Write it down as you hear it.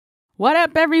What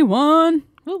up, everyone?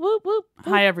 Whoop, whoop, whoop.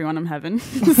 Hi, everyone. I'm Heaven.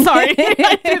 Sorry,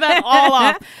 I threw that all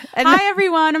off. Hi,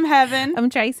 everyone. I'm Heaven. I'm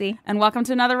Tracy. And welcome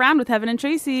to another round with Heaven and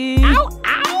Tracy. Ow,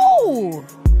 ow!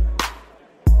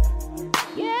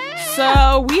 Yeah.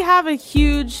 So we have a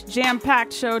huge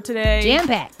jam-packed show today.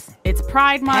 Jam-packed. It's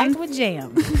Pride Month. Packed with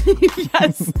jam.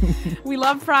 Yes. We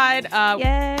love Pride.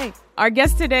 Yay. Our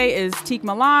guest today is Teak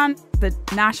Milan, the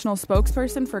national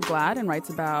spokesperson for GLAAD, and writes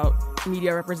about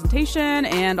media representation,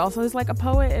 and also is like a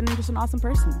poet and just an awesome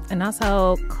person. And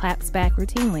also claps back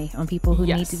routinely on people who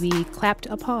need to be clapped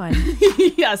upon.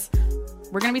 Yes.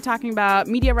 We're going to be talking about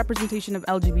media representation of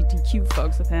LGBTQ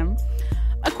folks with him.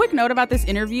 A quick note about this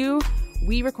interview.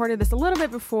 We recorded this a little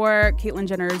bit before Caitlyn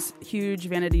Jenner's huge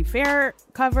Vanity Fair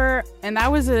cover, and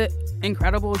that was an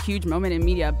incredible, huge moment in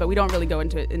media, but we don't really go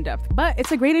into it in depth. But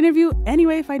it's a great interview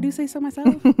anyway, if I do say so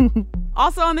myself.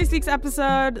 Also on this week's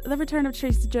episode, the return of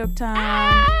Tracy Joke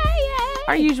Time,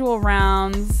 our usual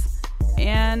rounds,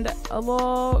 and a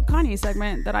little Kanye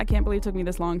segment that I can't believe took me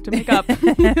this long to make up.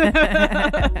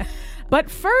 But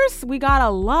first, we got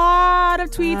a lot of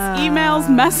tweets, emails,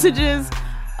 messages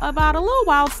about a little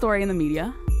wild story in the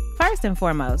media. First and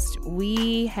foremost,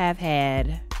 we have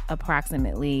had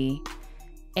approximately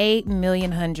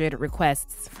 8,100,000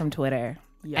 requests from Twitter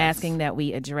asking that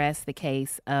we address the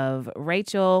case of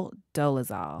Rachel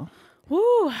Dolezal.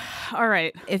 Woo. All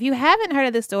right. If you haven't heard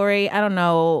of this story, I don't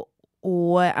know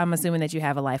what, I'm assuming that you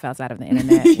have a life outside of the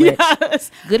internet. Yes.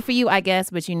 Good for you, I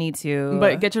guess, but you need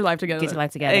to get your life together.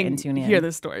 And tune in. Hear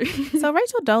this story. So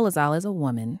Rachel Dolezal is a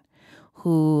woman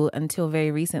who, until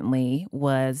very recently,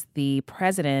 was the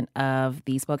president of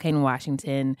the Spokane,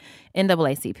 Washington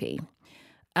NAACP.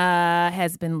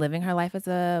 Has been living her life as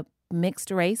a mixed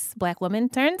race Black woman.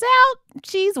 Turns out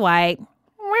she's white.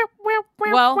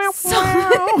 Well,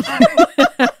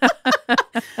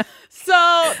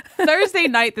 so Thursday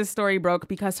night this story broke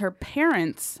because her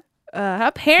parents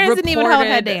didn't even hold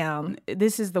her down.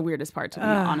 This is the weirdest part to me,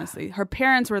 honestly. Her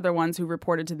parents were the ones who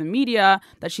reported to the media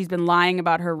that she's been lying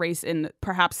about her race in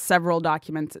perhaps several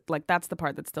documents. Like, that's the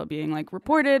part that's still being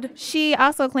reported. She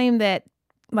also claimed that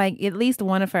at least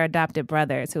one of her adopted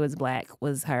brothers who is Black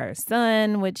was her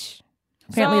son, which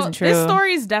apparently isn't true. This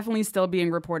story is definitely still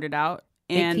being reported out,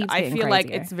 and I feel like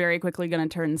crazier. it's very quickly going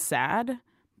to turn sad.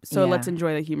 So let's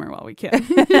enjoy the humor while we can.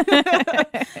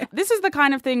 This is the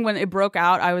kind of thing, when it broke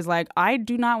out, I was like, I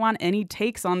do not want any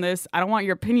takes on this. I don't want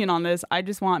your opinion on this. I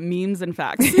just want memes and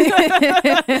facts.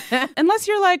 Unless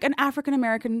you're like an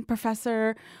African-American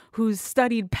professor who's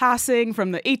studied passing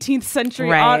from the 18th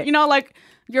century on,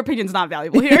 your opinion's not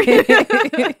valuable here.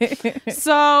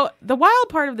 So the wild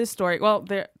part of this story,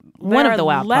 there one are of the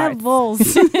wild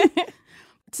levels.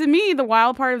 To me, the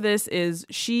wild part of this is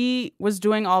she was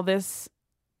doing all this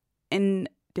and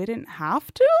didn't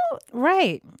have to?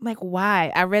 Right. Why?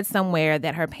 I read somewhere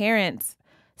that her parents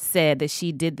said that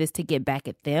she did this to get back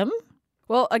at them.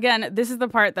 Well, again, this is the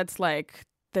part that's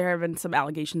there have been some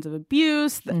allegations of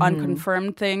abuse,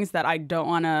 unconfirmed things that I don't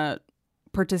want to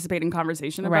participate in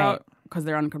conversation about because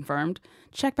they're unconfirmed.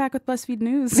 Check back with BuzzFeed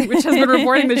News, which has been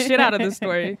reporting the shit out of this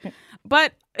story.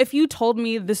 But if you told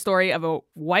me the story of a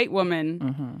white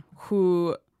woman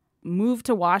who moved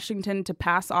to Washington to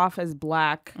pass off as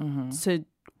Black, to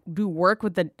do work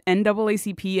with the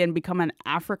NAACP and become an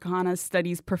Africana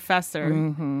studies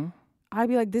professor, I'd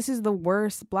be like, this is the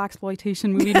worst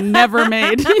Blaxploitation movie never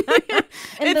made.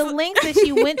 And the lengths that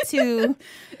she went to,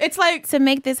 it's to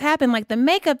make this happen. The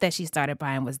makeup that she started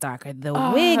buying was darker. The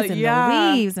wigs and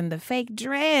the weaves and the fake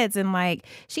dreads. And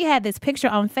she had this picture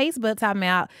on Facebook talking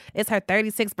about it's her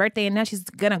 36th birthday and now she's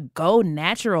going to go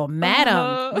natural.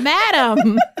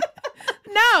 Madam.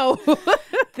 No.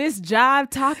 This jive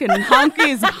talking honky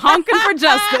is honking for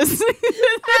justice.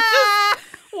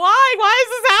 Why is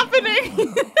this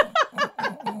happening?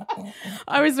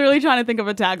 I was really trying to think of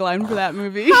a tagline for that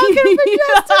movie. Honking for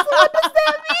justice? What does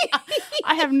that mean?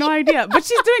 I have no idea. But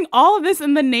she's doing all of this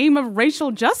in the name of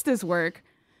racial justice work.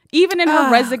 Even in her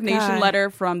resignation letter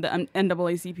from the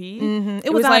NAACP.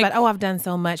 It was all about, I've done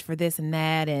so much for this and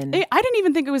that. And I didn't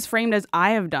even think it was framed as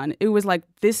I have done. It was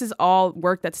this is all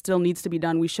work that still needs to be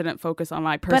done. We shouldn't focus on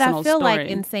my personal story. But I feel like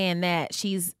in saying that,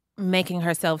 she's making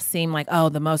herself seem like,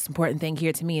 the most important thing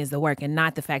here to me is the work and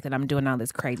not the fact that I'm doing all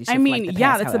this crazy shit. I mean,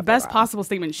 that's the best possible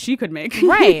statement she could make.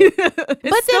 Right. But then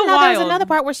there's there's another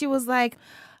part where she was like,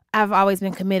 I've always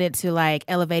been committed to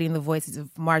elevating the voices of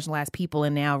marginalized people,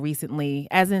 and now recently,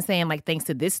 as in saying thanks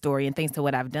to this story and thanks to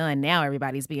what I've done, now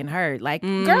everybody's being heard.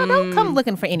 Girl, don't come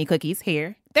looking for any cookies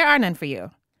here. There are none for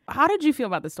you. How did you feel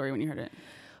about the story when you heard it?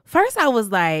 First, I was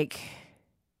like,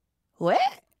 what?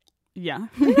 Yeah.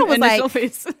 I was Initial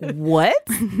face. What?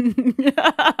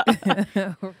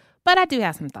 But I do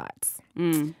have some thoughts.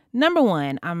 Number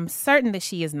one, I'm certain that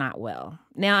she is not well.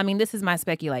 Now, I mean, this is my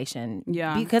speculation.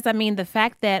 Yeah. Because, I mean, the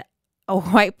fact that a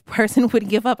white person would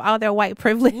give up all their white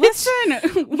privilege. Listen,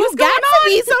 you've got to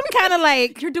be some kind of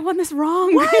like, you're doing this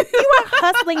wrong. What? You are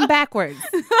hustling backwards.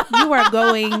 You are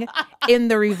going in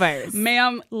the reverse.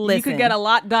 Ma'am, listen. You could get a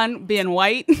lot done being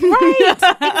white. Right.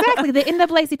 Exactly. The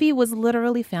NAACP was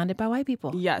literally founded by white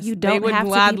people. Yes. You don't have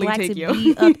to be black to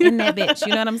be up in that bitch.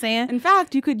 You know what I'm saying? In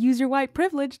fact, you could use your white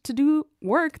privilege to do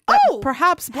work that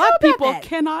perhaps black people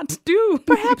cannot do.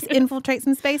 Perhaps infiltrate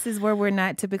some spaces where we're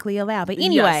not typically allowed. But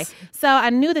anyway, so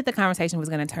I knew that the conversation was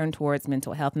going to turn towards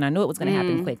mental health, and I knew it was going to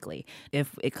happen quickly.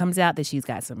 If it comes out that she's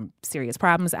got some serious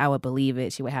problems, I would believe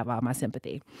it. She would have all my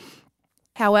sympathy.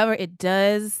 However, it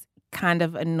does kind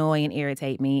of annoy and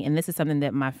irritate me, and this is something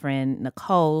that my friend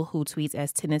Nicole, who tweets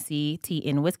as Tennessee Tea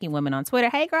and Whiskey Woman on Twitter,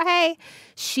 hey girl, hey,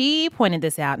 she pointed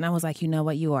this out, and I was like, you know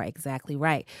what, you are exactly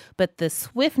right. But the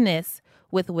swiftness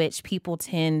with which people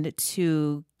tend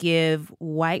to give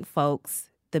white folks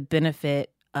the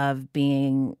benefit of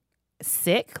being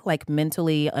sick, like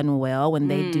mentally unwell when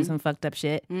they do some fucked up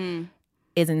shit,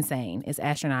 is insane. It's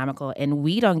astronomical. And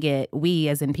we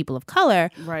as in people of color,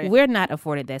 we're not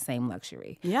afforded that same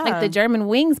luxury. Yeah. Like the German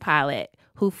Wings pilot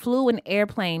who flew an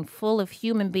airplane full of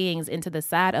human beings into the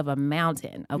side of a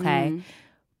mountain, okay?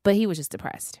 But he was just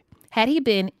depressed. Had he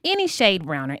been any shade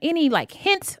brown or any like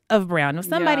hint of brown, if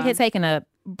somebody had taken a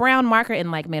brown marker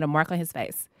and like made a mark on his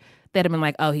face, they'd have been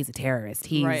like, oh, he's a terrorist.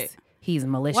 He's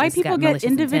malicious. White people get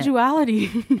individuality.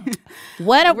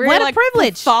 What a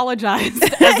privilege. Pathologized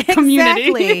as a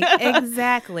community.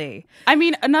 Exactly. I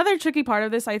mean, another tricky part of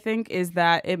this, I think, is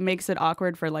that it makes it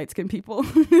awkward for light-skinned people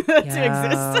to exist.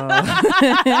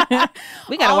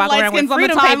 We got to walk around with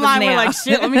freedom papers now. We're like,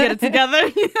 shit, let me get it together.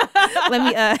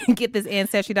 Let me get this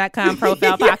Ancestry.com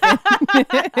profile popping.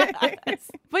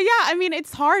 But yeah, I mean,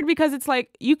 it's hard because it's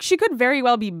like she could very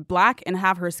well be black and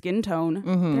have her skin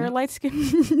tone. They're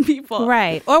light-skinned people.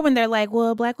 Right. Or when they're like,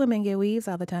 well, black women get weaves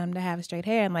all the time to have straight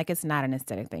hair. And like, it's not an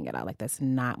aesthetic thing at all. Like, that's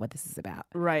not what this is about.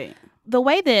 Right. The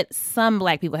way that some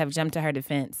black people have jumped to her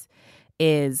defense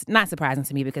is not surprising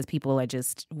to me because people are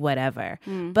just whatever.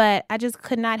 But I just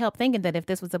could not help thinking that if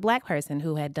this was a black person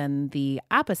who had done the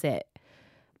opposite,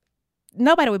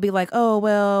 nobody would be like, oh,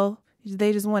 well,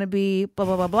 they just want to be blah,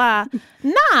 blah, blah, blah.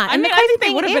 Nah. I mean, I think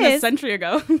they would have been a century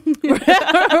ago.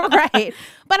 Right.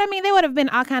 But I mean, they would have been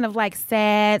all kind of like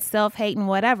sad, self-hating,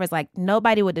 whatever. It's like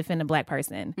nobody would defend a black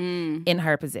person in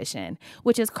her position,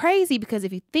 which is crazy because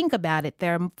if you think about it,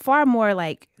 there are far more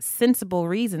like sensible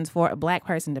reasons for a black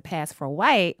person to pass for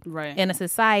white in a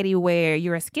society where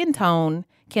your skin tone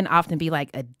can often be like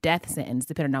a death sentence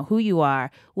depending on who you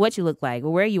are, what you look like,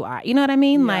 where you are. You know what I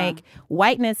mean? Yeah. Like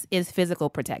whiteness is physical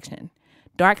protection.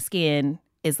 Dark skin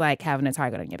is like having a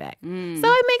target on your back. So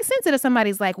it makes sense that if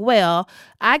somebody's like, well,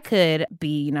 I could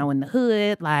be, you know, in the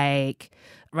hood, like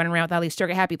running around with all these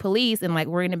sugar happy police and like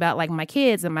worrying about like my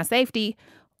kids and my safety.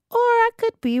 Or I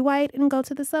could be white and go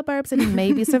to the suburbs and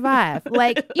maybe survive.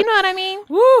 Like, you know what I mean?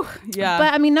 Woo, yeah.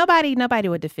 But I mean, nobody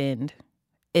would defend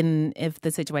if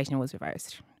the situation was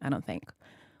reversed, I don't think,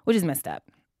 which is messed up.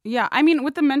 Yeah, I mean,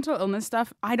 with the mental illness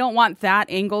stuff, I don't want that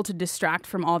angle to distract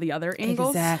from all the other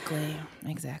angles.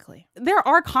 Exactly. There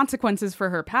are consequences for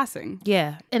her passing.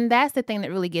 Yeah, and that's the thing that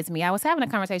really gets me. I was having a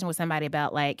conversation with somebody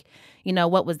about, like, you know,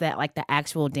 what was that, like, the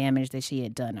actual damage that she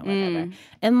had done or whatever.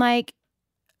 And, like,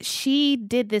 she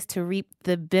did this to reap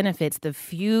the benefits, the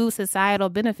few societal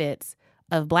benefits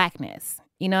of blackness.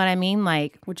 You know what I mean?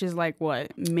 Like, which is like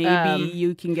what? Maybe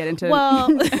you can get into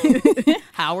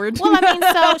Howard. Well, I mean,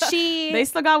 so they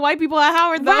still got white people at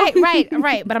Howard, though.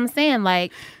 Right. But I'm saying,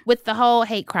 like, with the whole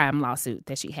hate crime lawsuit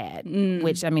that she had,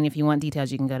 which, I mean, if you want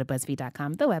details, you can go to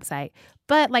BuzzFeed.com, the website.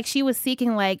 But, like, she was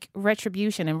seeking, like,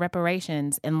 retribution and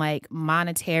reparations and, like,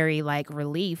 monetary, like,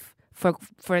 relief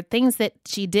for things that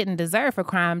she didn't deserve, for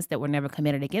crimes that were never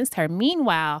committed against her.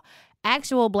 Meanwhile,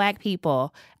 actual black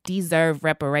people deserve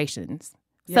reparations.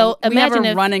 Yeah, so imagine we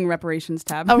have a running reparations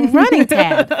tab. A running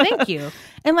tab. Thank you.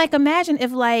 And like, imagine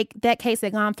if like that case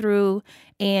had gone through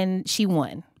and she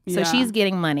won. So she's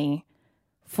getting money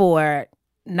for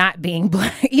not being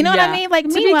black. You know what I mean? Like,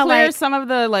 to meanwhile, be clear, like, some of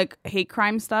the like hate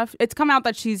crime stuff, it's come out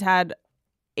that she's had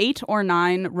 8 or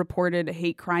 9 reported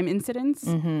hate crime incidents.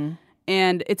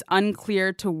 And it's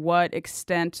unclear to what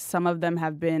extent some of them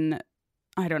have been,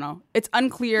 I don't know. It's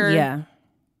unclear. Yeah.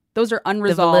 Those are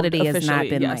unresolved. The validity has not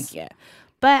been like,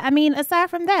 But I mean, aside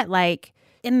from that, like,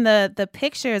 in the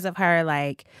pictures of her,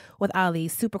 like with all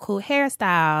these super cool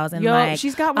hairstyles and like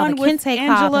she's got all one the with kente cloth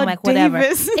Angela and like whatever.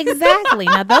 Davis. Exactly.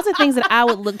 Now those are things that I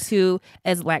would look to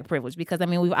as Black privilege, because I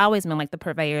mean we've always been like the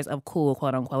purveyors of cool,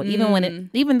 quote unquote,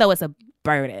 even though it's a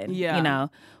burden. Yeah. You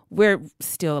know, we're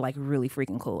still like really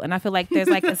freaking cool, and I feel like there's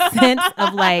like a sense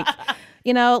of like.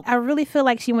 You know, I really feel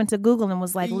like she went to Google and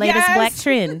was like, latest Black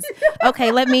trends.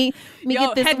 Okay, let me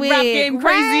get this head wig. wrap game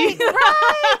crazy.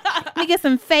 Right. Let me get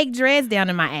some fake dreads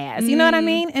down in my ass. You know what I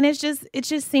mean? And it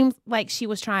just seems like she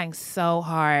was trying so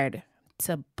hard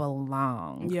to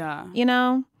belong. Yeah. You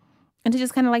know? And to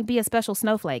just kind of like be a special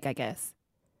snowflake, I guess.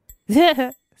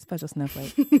 Special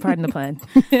snowflake. Pardon the pun.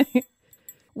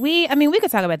 We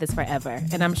could talk about this forever,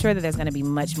 and I'm sure that there's going to be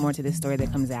much more to this story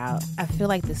that comes out. I feel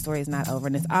like this story is not over,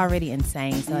 and it's already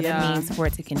insane, so that means for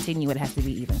it to continue, it has to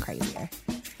be even crazier.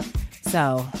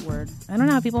 So, Word. I don't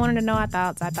know. If people wanted to know our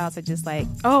thoughts are just like...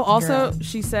 Oh, also, girl.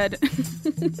 she said...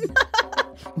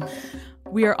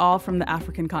 We are all from the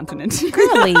African continent.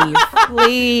 Girl,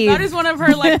 leave. That is one of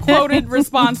her like quoted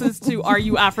responses to "Are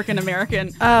you African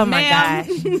American?" Oh my gosh!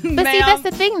 But see, that's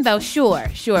the thing, though. Sure,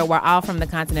 we're all from the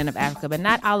continent of Africa, but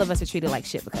not all of us are treated like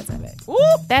shit because of it. Ooh.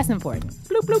 That's important.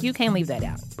 Bloop, bloop. You can't leave that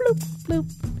out. Bloop, bloop,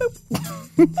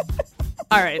 bloop.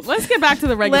 All right, let's get back to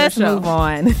the regular Let's show. move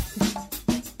on.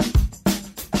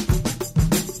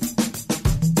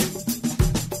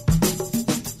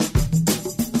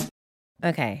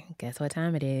 Okay, guess what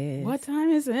time it is? What time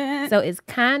is it? So it's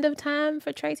kind of time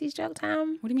for Tracy's joke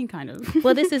time. What do you mean, kind of?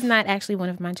 Well, this is not actually one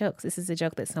of my jokes. This is a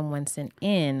joke that someone sent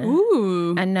in.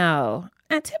 Ooh. I know.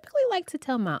 I typically like to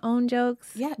tell my own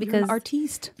jokes. Yeah, because you're an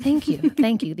artiste. Thank you.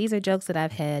 Thank you. These are jokes that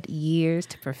I've had years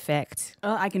to perfect.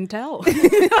 I can tell.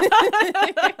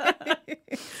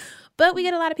 But we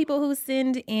get a lot of people who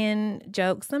send in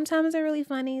jokes. Sometimes they're really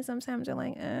funny. Sometimes they're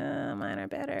like, mine are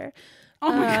better.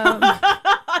 Oh my god.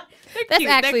 That's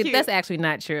actually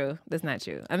not true. That's not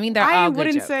true. I mean, they're all good I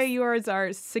wouldn't jokes. say yours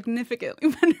are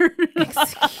significantly better.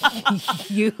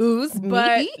 Excuse me.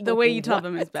 But the way you tell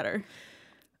them is better.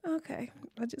 Okay.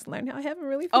 I just learned how Heaven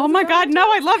really feels. Oh my god, no,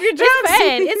 I love your jokes.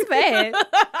 It's bad.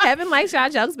 Heaven likes y'all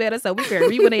jokes better, so we can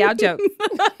read one of y'all jokes.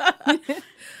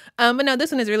 But no,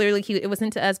 this one is really, really cute. It was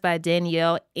sent to us by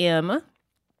Danielle M.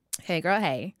 Hey, girl,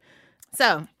 hey.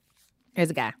 So, here's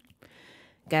a guy.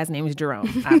 Guy's name is Jerome,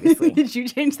 obviously. Did you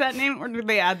change that name or did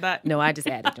they add that? No, I just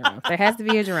added Jerome. There has to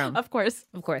be a Jerome. Of course.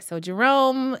 Of course. So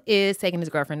Jerome is taking his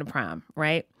girlfriend to prom,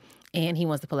 right? And he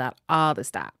wants to pull out all the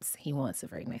stops. He wants a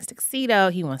very nice tuxedo.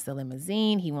 He wants the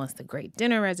limousine. He wants the great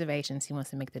dinner reservations. He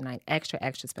wants to make the night extra,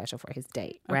 extra special for his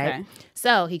date, right? Okay.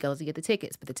 So he goes to get the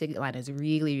tickets, but the ticket line is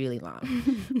really, really long.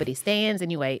 But he stands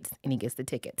and he waits and he gets the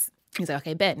tickets. He's like,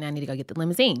 okay, bet. Now I need to go get the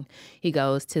limousine. He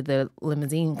goes to the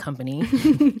limousine company.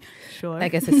 Sure. I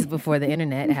guess this is before the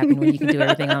internet happened where you can do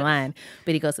everything online.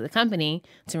 But he goes to the company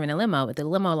to rent a limo, but the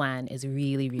limo line is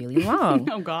really, really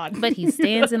long. Oh, God. But he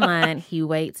stands in line. He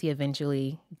waits. He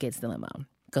eventually gets the limo.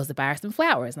 Goes to buy her some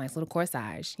flowers, nice little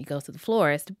corsage. He goes to the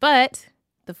florist, but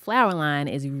the flower line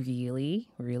is really,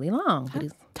 really long. How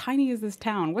tiny is this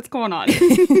town? What's going on?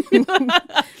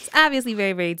 It's obviously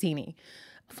very, very teeny.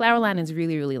 Flower line is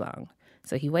really, really long.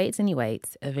 So he waits and he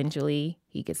waits. Eventually,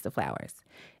 he gets the flowers.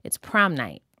 It's prom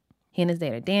night. He and his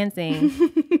date are dancing,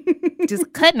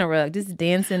 just cutting a rug, just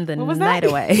dancing the night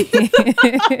away.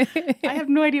 I have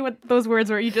no idea what those words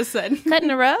were you just said. Cutting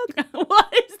a rug?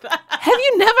 What is that? Have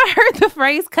you never heard the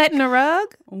phrase cutting a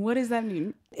rug? What does that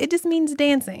mean? It just means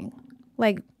dancing.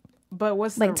 But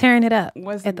what's like tearing it up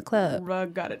what's at the club.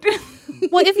 Rug got it.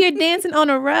 Well, if you're dancing on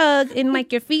a rug and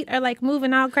like your feet are like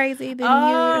moving all crazy, then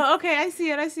you're... okay, I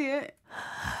see it.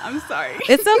 I'm sorry.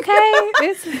 It's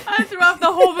okay. I threw off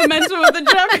the whole momentum of the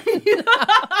joke.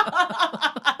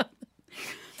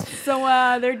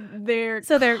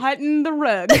 So they're cutting the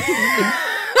rug.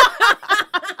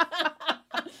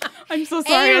 I'm so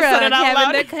sorry I said it out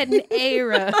loud. They're cutting a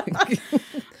rug.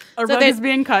 A rug is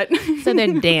being cut. So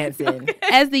they're dancing. Okay.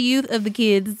 As the youth of the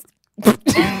kids.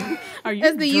 Are you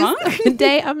as the drunk? youth of the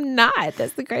day, I'm not.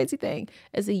 That's the crazy thing.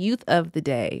 As the youth of the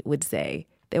day would say,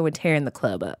 they were tearing the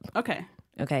club up. Okay.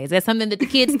 Is that something that the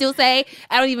kids still say?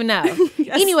 I don't even know.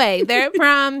 Yes. Anyway, they're at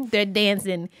prom. They're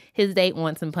dancing. His date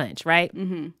wants some punch, right?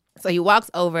 Mm-hmm. So he walks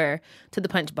over to the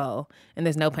punch bowl, and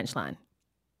there's no punch line.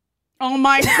 Oh,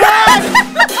 my God.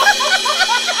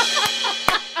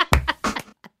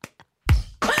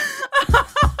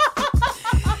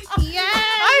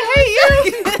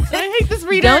 I hate this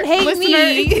reader. Don't hate listener.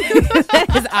 me.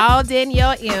 It's all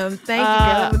Danielle M. Thank you,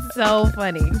 girl. It was so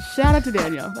funny. Shout out to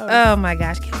Danielle. Oh my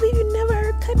gosh. Can't believe you never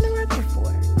heard cutting a rug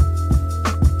before.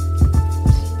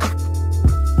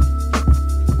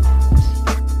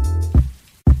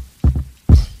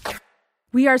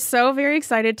 We are so very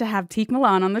excited to have Teak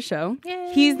Milan on the show.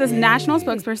 Yay. He's the national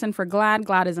spokesperson for GLAAD.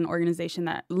 GLAAD is an organization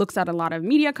that looks at a lot of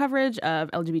media coverage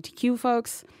of LGBTQ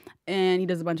folks. And he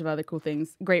does a bunch of other cool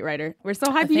things. Great writer. We're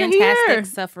so happy you're here.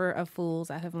 Fantastic sufferer of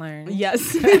fools, I have learned.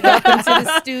 Yes. Welcome to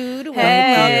the studio.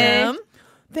 Hey. Welcome.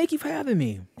 Thank you for having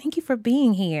me. Thank you for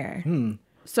being here.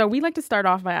 So we like to start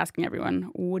off by asking everyone,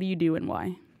 what do you do and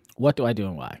why? What do I do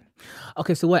and why?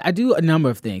 Okay, so I do a number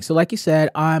of things. So like you said,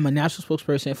 I'm a national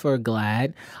spokesperson for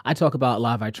GLAAD. I talk about a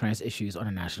lot of our trans issues on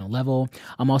a national level.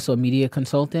 I'm also a media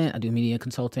consultant. I do media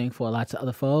consulting for lots of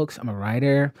other folks. I'm a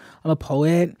writer. I'm a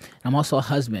poet. And I'm also a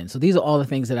husband. So these are all the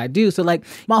things that I do. So like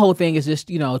my whole thing is just,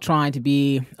 trying to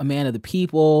be a man of the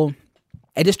people,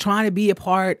 and just trying to be a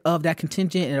part of that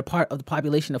contingent and a part of the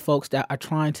population of folks that are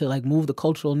trying to like move the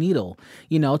cultural needle,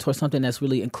 towards something that's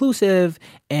really inclusive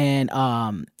and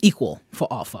equal for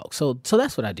all folks. So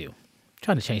that's what I do.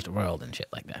 Trying to change the world and shit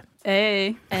like that.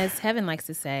 Hey. As Heaven likes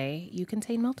to say, you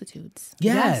contain multitudes.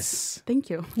 Yes. Thank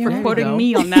you for quoting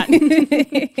me on that.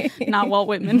 Not Walt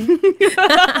Whitman.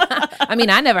 I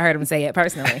mean, I never heard him say it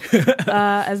personally.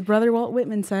 As Brother Walt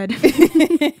Whitman said.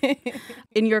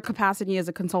 In your capacity as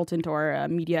a consultant or a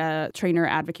media trainer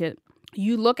advocate,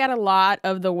 you look at a lot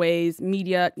of the ways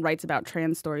media writes about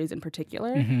trans stories in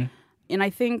particular. Mm-hmm. And I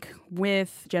think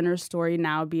with Gender Story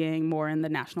now being more in the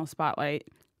national spotlight,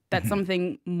 that's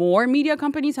something more media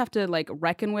companies have to like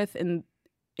reckon with in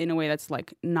a way that's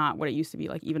like not what it used to be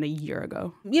like even a year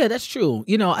ago. Yeah, that's true.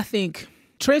 I think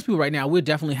trans people right now, we're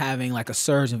definitely having like a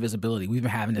surge in visibility. We've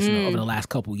been having this over the last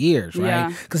couple years,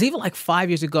 right? Because even like 5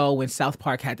 years ago when South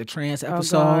Park had the trans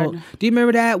episode, do you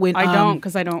remember that? When I don't,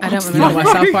 because I don't remember.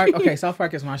 South Park? Okay, South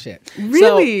Park is my shit.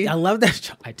 Really? So, I love that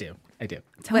show. I do.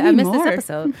 Wait, I missed this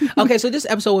episode. Okay, so this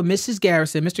episode with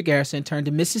Mr. Garrison turned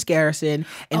to Mrs. Garrison,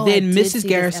 and then Mrs.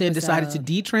 Garrison decided to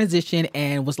detransition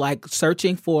and was like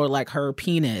searching for like her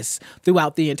penis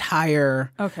throughout the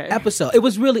entire episode. It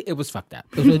was fucked up.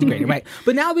 It was really degrading, right?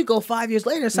 But now we go 5 years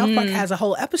later, South Park has a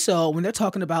whole episode when they're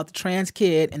talking about the trans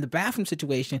kid and the bathroom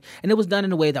situation, and it was done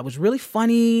in a way that was really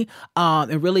funny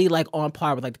and really like on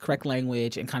par with like the correct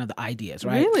language and kind of the ideas,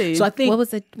 right? Really? So I think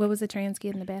what was the trans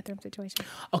kid in the bathroom situation?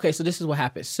 Okay, so this is what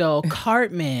happened. So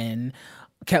Cartman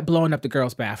kept blowing up the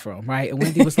girls' bathroom, right? And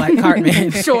Wendy was like,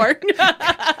 Cartman, sure.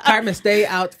 Cartman, stay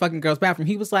out the fucking girls' bathroom.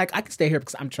 He was like, I can stay here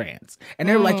because I'm trans. And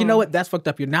they were like, you know what? That's fucked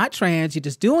up. You're not trans. You're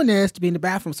just doing this to be in the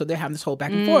bathroom. So they're having this whole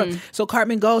back and forth. So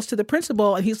Cartman goes to the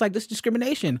principal and he's like, this is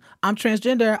discrimination. I'm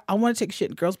transgender. I want to take a shit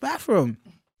in the girls' bathroom.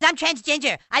 I'm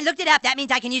transgender. I looked it up. That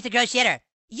means I can use the girls' shitter.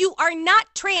 You are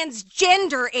not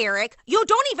transgender, Eric. You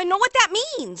don't even know what that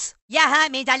means. Yeah,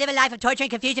 it means I live a life of torture and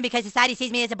confusion because society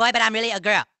sees me as a boy, but I'm really a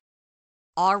girl.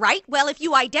 All right, well, if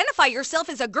you identify yourself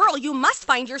as a girl, you must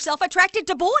find yourself attracted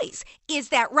to boys. Is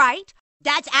that right?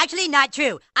 That's actually not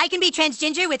true. I can be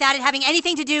transgender without it having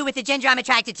anything to do with the gender I'm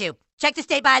attracted to. Check the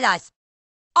state bylaws.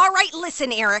 All right,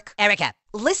 listen, Eric. Erica.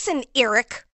 Listen,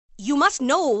 Eric. You must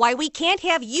know why we can't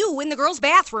have you in the girls'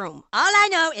 bathroom. All I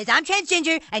know is I'm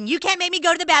transgender, and you can't make me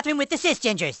go to the bathroom with the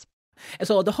cisgenders. And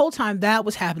so the whole time that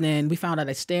was happening, we found out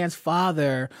that Stan's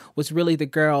father was really the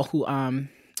girl who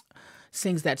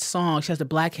sings that song. She has the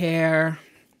black hair.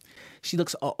 She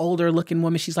looks an older looking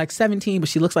woman. She's like 17, but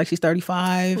she looks like she's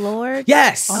 35. Lord?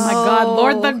 Yes. Oh my God,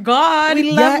 Lord the God.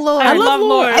 We love Lord. I love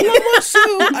Lord. I love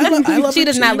Lord too. I love she her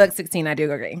does too. not look 16, I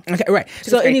do agree. Okay, right.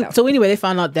 So anyway, they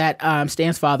found out that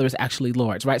Stan's father is actually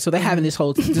Lord's, right? So they're having this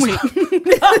whole...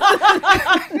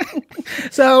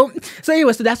 So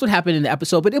anyway, so that's what happened in the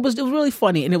episode. But it was really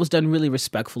funny, and it was done really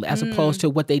respectfully as opposed to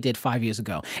what they did 5 years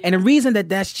ago. And the reason that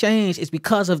that's changed is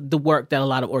because of the work that a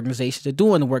lot of organizations are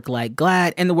doing, the work like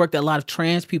GLAAD, and the work that a lot of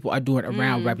trans people are doing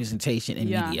around representation in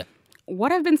media.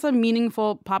 What have been some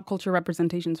meaningful pop culture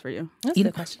representations for you? That's a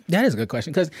good question. That is a good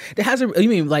question because there hasn't. You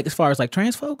mean like as far as like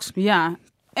trans folks? Yeah,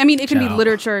 I mean it can be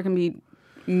literature, it can be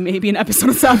maybe an episode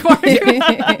of South Park.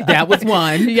 That was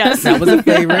one. Yes, that was a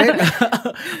favorite.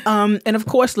 And of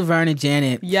course, Laverne and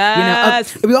Janet.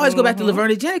 Yes, we always go back to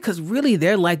Laverne and Janet because really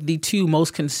they're like the two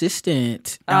most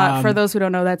consistent. For those who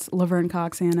don't know, that's Laverne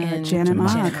Cox and Janet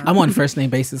Mock. I'm on first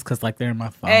name basis because like they're in my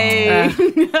phone. Hey.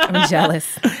 I'm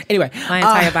jealous. Anyway, my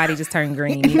entire body just turned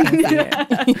green. You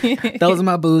can see it. Those are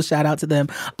my boos. Shout out to them.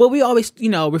 But we always,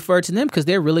 refer to them because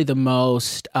they're really the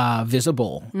most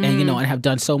visible and and have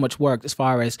done so much work as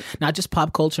far as not just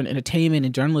pop culture and entertainment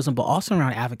and journalism, but also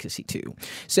around advocacy too.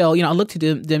 So I look to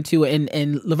them them too.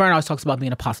 And Laverne always talks about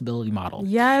being a possibility model.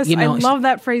 Yes, you know, I love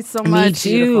that phrase so much.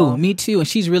 Me too. And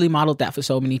she's really modeled that for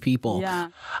so many people. Yeah.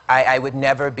 I would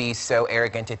never be so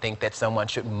arrogant to think that someone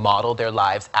should model their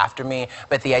lives after me,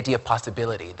 but the idea of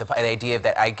possibility, the idea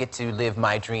that I get to live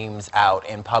my dreams out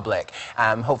in public,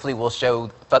 hopefully will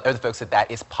show other folks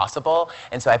that is possible.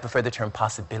 And so I prefer the term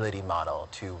possibility model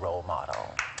to role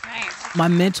model. Nice. My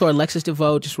mentor, Alexis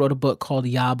DeVoe, just wrote a book called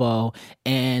Yabo,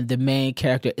 and the main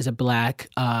character is a Black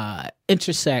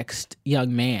intersexed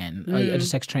young man,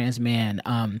 intersex trans man,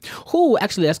 who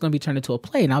actually that's going to be turned into a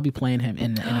play, and I'll be playing him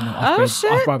in an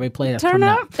off-Broadway play that's coming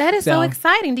up. That is so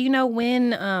exciting. Do you know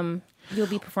when you'll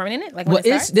be performing in it? Like, when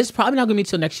this is probably not going to be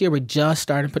till next year. We're just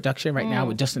starting production right now.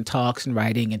 We're just in talks and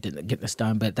writing and getting this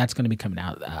done, but that's going to be coming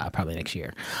out probably next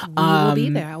year. We will be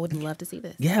there. I would love to see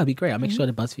this. Yeah, it'll be great. I'll make sure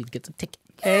that BuzzFeed gets a ticket.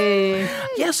 Hey.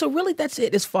 Yeah, so really that's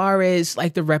it as far as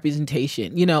like the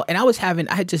representation, you know. And I was at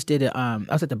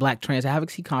the Black Trans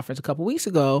Advocacy Conference a couple weeks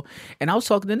ago, and I was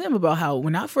talking to them about how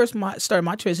when I first started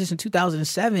my transition in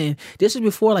 2007, this was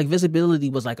before like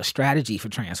visibility was like a strategy for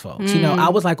trans folks. You know, I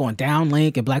was like on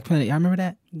Downlink and Black Planet. Y'all remember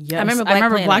that? Yes, I remember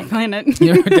Black Planet. I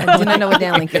do not know what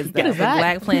Downlink is, though.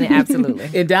 Black Planet, absolutely.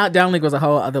 And Downlink was a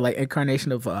whole other like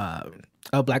incarnation of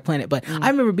Black Planet. But I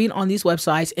remember being on these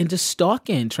websites and just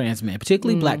stalking trans men,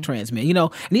 particularly Black trans men, you know,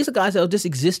 and these are guys that just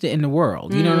existed in the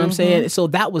world. You know what I'm saying? So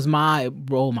that was my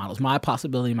role models, my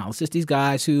possibility models. Just these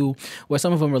guys where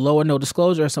some of them were low or no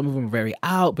disclosure, some of them were very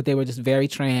out, but they were just very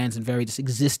trans and very just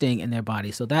existing in their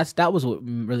body. So that was what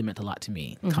really meant a lot to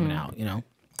me coming out, you know?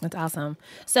 That's awesome.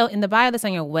 So in the bio that's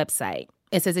on your website,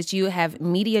 it says that you have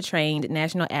media-trained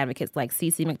national advocates like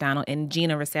CeCe McDonald and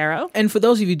Gina Rosero. And for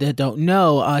those of you that don't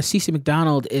know, CeCe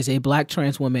McDonald is a Black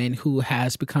trans woman who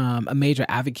has become a major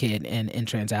advocate in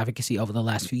trans advocacy over the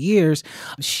last few years.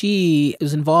 She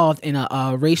was involved in a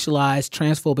racialized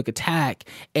transphobic attack,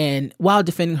 and while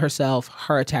defending herself,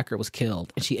 her attacker was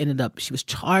killed. And she was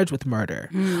charged with murder,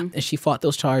 and she fought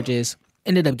those charges.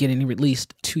 Ended up getting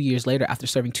released 2 years later after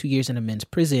serving 2 years in a men's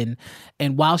prison.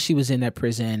 And while she was in that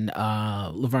prison,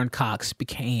 Laverne Cox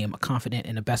became a confidant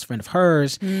and a best friend of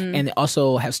hers. And they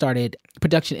also have started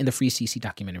production in the Free CeCe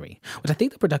documentary, which I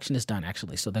think the production is done,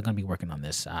 actually. So they're going to be working on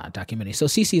this documentary. So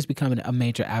CeCe is becoming a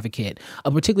major advocate,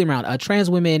 particularly around trans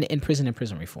women in prison and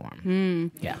prison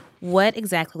reform. Yeah. What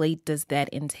exactly does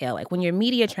that entail? Like, when you're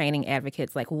media training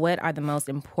advocates, like, what are the most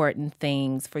important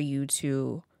things for you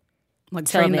to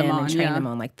train them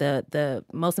on, like the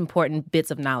most important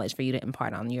bits of knowledge for you to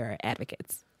impart on your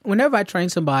advocates? Whenever I train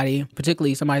somebody,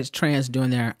 particularly somebody's trans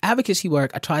doing their advocacy work,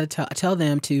 I tell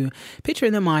them to picture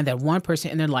in their mind that one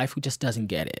person in their life who just doesn't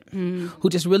get it, who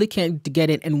just really can't get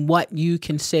it, and what you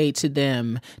can say to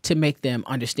them to make them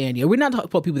understand you. We're not talking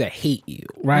about people that hate you,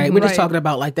 right? We're just talking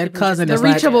about like that cousin that's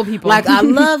reachable like, people. Like, I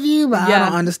love you, but I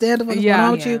don't understand what's going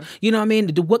on with Yeah. you. You know what I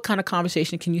mean? What kind of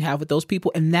conversation can you have with those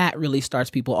people? And that really starts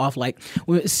people off. Like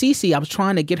with CeCe, I was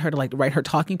trying to get her to like write her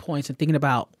talking points and thinking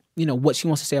about, you know, what she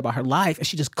wants to say about her life, and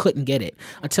she just couldn't get it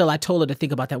until I told her to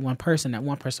think about that one person. That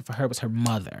one person for her was her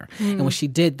mother. And when she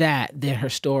did that, then her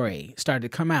story started to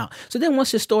come out. So then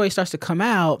once the story starts to come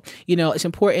out, you know, it's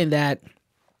important that,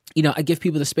 you know, I give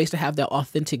people the space to have their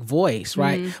authentic voice,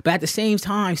 right? But at the same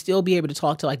time, still be able to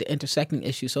talk to like the intersecting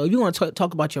issues. So if you want to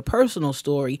talk about your personal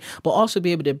story, but also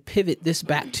be able to pivot this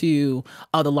back to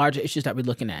the larger issues that we're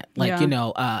looking at, like you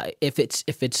know, if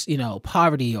it's you know,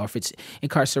 poverty, or if it's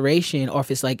incarceration, or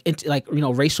if it's like you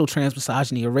know, racial trans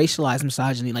misogyny or racialized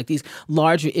misogyny, like these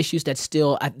larger issues that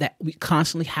still that we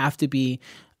constantly have to be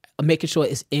making sure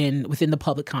it's within the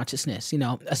public consciousness, you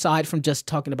know, aside from just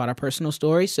talking about our personal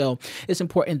stories. So it's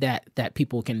important that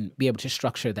people can be able to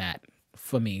structure that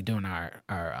for me during our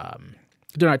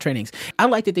trainings. I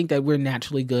like to think that we're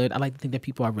naturally good. I like to think that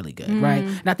people are really good, right?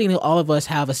 And I think that all of us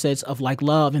have a sense of like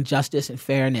love and justice and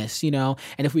fairness, you know,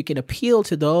 and if we can appeal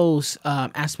to those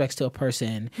aspects to a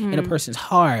person in a person's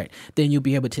heart, then you'll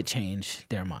be able to change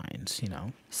their minds, you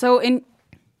know. So in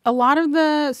a lot of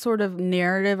the sort of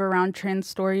narrative around trans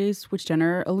stories, which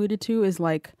Jenner alluded to, is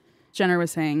like Jenner was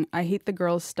saying, I hate the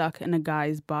girl stuck in a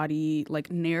guy's body,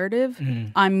 like narrative.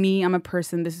 I'm me, I'm a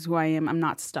person, this is who I am, I'm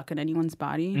not stuck in anyone's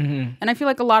body. And I feel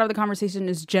like a lot of the conversation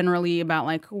is generally about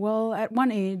like, well, at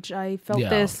one age I felt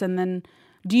this, and then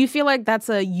do you feel like that's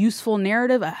a useful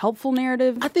narrative, a helpful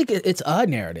narrative? I think it's a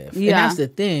narrative. Yeah. And that's the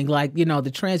thing. Like, you know,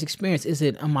 the trans experience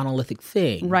isn't a monolithic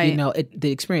thing. Right. You know, the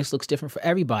experience looks different for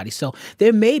everybody. So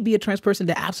there may be a trans person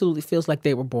that absolutely feels like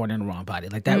they were born in the wrong body.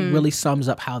 Like that really sums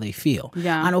up how they feel.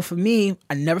 Yeah. I know for me,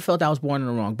 I never felt I was born in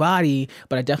the wrong body,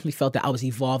 but I definitely felt that I was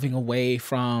evolving away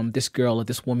from this girl or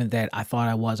this woman that I thought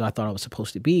I was, or I thought I was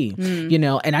supposed to be. You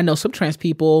know, and I know some trans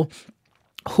people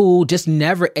who just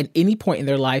never at any point in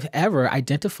their life ever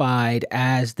identified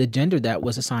as the gender that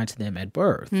was assigned to them at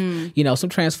birth. You know, some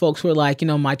trans folks who are like, you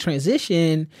know, my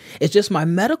transition is just my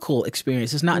medical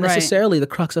experience. It's not necessarily the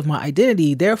crux of my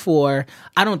identity. Therefore,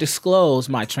 I don't disclose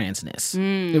my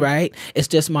transness, right? It's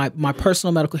just my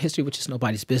personal medical history, which is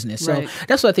nobody's business. So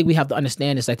that's what I think we have to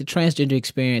understand is like the transgender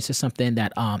experience is something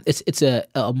that it's a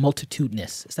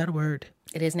multitudinous. Is that a word?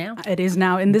 It is now. It is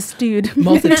now in this dude.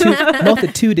 Multitudinous.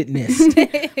 Multitudity.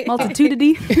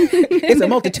 It's a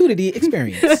multitudity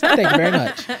experience. Thank you very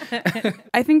much.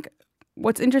 I think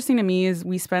what's interesting to me is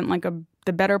we spent like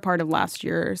the better part of last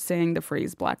year saying the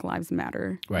phrase Black Lives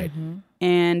Matter. Right.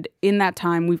 And in that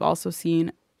time, we've also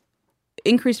seen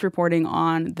increased reporting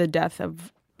on the death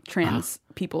of trans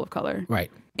people of color. Right.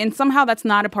 And somehow that's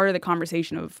not a part of the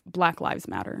conversation of Black Lives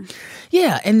Matter.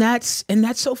 Yeah, and that's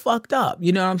so fucked up.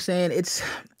 You know what I'm saying?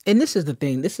 And this is the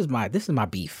thing. This is my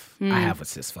beef I have with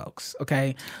cis folks.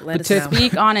 Okay, Let us know.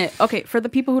 Speak on it. Okay, for the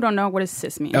people who don't know, what does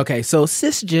cis mean? Okay, so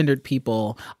cisgendered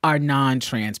people are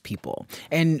non-trans people,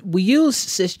 and we use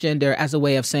cisgender as a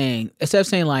way of saying, instead of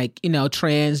saying like, you know,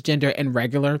 transgender and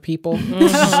regular people.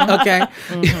 Okay,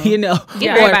 you know,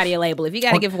 Give everybody a label. If you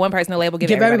got to give one person a label, give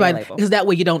everybody a label. because that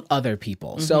way you don't other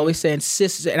people. So we're saying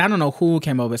cis, and I don't know who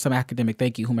came up with some academic.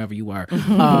 Thank you, whomever you were.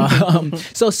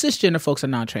 So cisgender folks are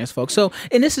non-trans folks. So,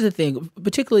 and this is the thing,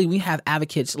 particularly we have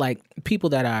advocates like people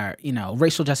that are, you know,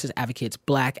 racial justice advocates,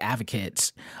 Black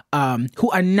advocates,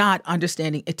 who are not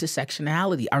understanding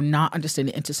intersectionality, are not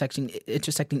understanding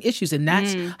intersecting issues, and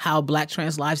that's how Black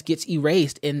trans lives gets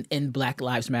erased in Black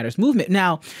Lives Matters movement.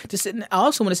 Now, I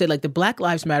also want to say like the Black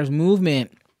Lives Matters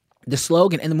movement. The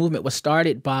slogan and the movement was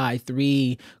started by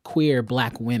 3 queer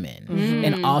Black women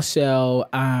and also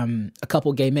a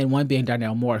couple gay men, one being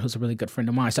Darnell Moore, who's a really good friend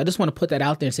of mine. So I just want to put that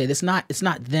out there and say it's not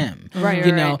them,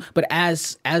 you know. But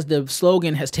as the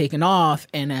slogan has taken off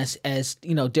and as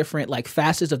you know, different like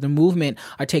facets of the movement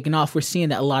are taking off, we're seeing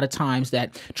that a lot of times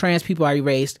that trans people are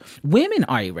erased, women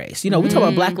are erased. You know, we talk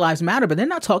about Black Lives Matter, but they're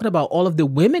not talking about all of the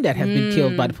women that have been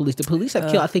killed by the police. The police have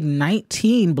killed, I think,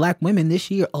 19 Black women this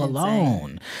year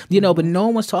alone. You know, but no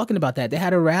one was talking about that. They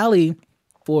had a rally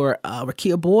for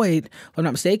Rakia Boyd, if I'm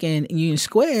not mistaken, in Union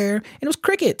Square, and it was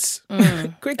crickets.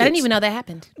 Crickets. I didn't even know that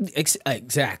happened.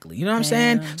 Exactly. You know what I'm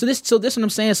saying? So this is what I'm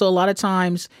saying. So a lot of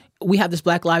times we have this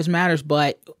Black Lives Matters,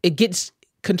 but it gets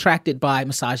contracted by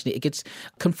misogyny. It gets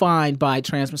confined by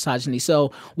trans misogyny.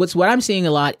 So what I'm seeing a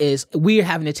lot is we're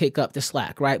having to take up the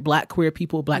slack, right? Black queer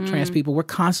people, Black trans people, we're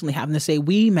constantly having to say,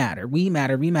 we matter, we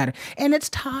matter, we matter. And it's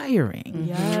tiring.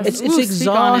 Yes. It's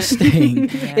exhausting.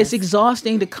 It's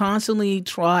exhausting to constantly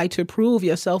try to prove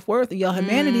your self-worth and your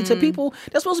humanity to people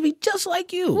that's supposed to be just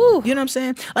like you. You know what I'm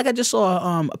saying? Like I just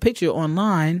saw a picture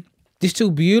online. These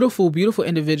 2 beautiful, beautiful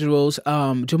individuals,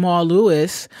 Jamal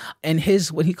Lewis and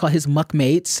his, what he called his muck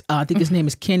mates. I think his name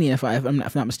is Kenny, if I'm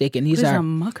not mistaken. He's a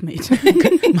muck mate?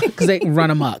 Because they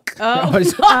run amok. Running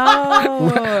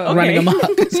amok.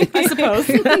 I suppose.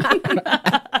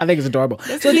 I think it's adorable.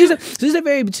 So these are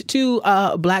very 2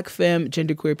 Black femme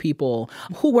genderqueer people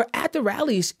who were at the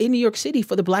rallies in New York City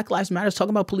for the Black Lives Matter, talking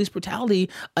about police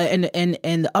brutality and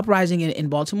the uprising in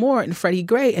Baltimore and Freddie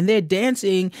Gray, and they're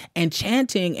dancing and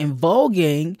chanting and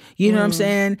voguing, you know what I'm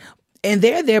saying? And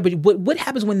they're there, but what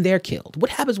happens when they're killed?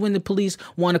 What happens when the police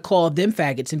want to call them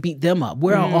faggots and beat them up?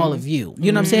 Where are all of you?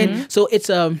 You know what I'm saying? So it's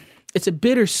a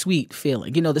bittersweet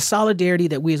feeling. You know, the solidarity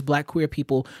that we as Black queer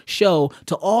people show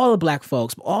to all the Black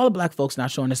folks, but all the Black folks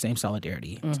not showing the same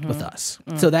solidarity with us.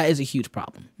 So that is a huge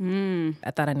problem.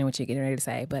 I thought I knew what you're getting ready to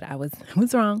say, but I was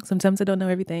wrong. Sometimes I don't know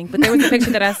everything. But there was a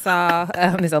picture that I saw.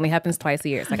 This only happens twice a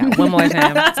year, so I got one more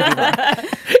time to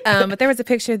be wrong. But there was a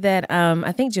picture that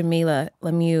I think Jamila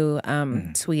Lemieux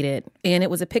tweeted, and it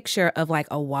was a picture of like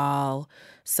a wall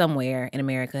somewhere in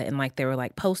America, and like there were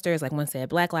like posters, like one said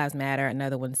Black Lives Matter,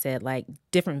 another one said like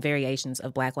different variations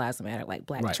of Black Lives Matter, like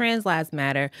Black Trans Lives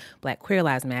Matter, Black Queer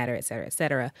Lives Matter, et cetera, et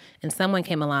cetera. And someone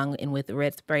came along and with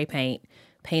red spray paint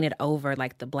painted over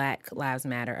like the Black Lives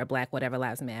Matter or Black whatever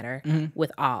Lives Matter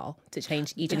with all, to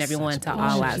change each and every one to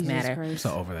all lives matter. I'm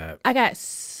so over that. I got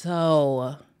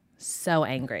so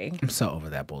angry. I'm so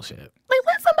over that bullshit. Like,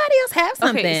 let somebody else have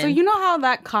something. Okay, so you know how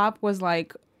that cop was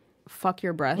like, fuck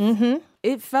your breath?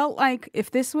 It felt like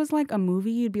if this was like a movie,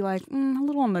 you'd be like, a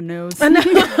little on the nose. The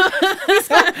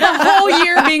whole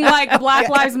year being like Black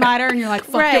Lives Matter, and you're like,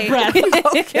 fuck your breath.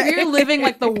 You're living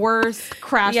like the worst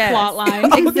crash plot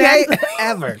line. Exactly.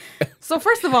 Ever. So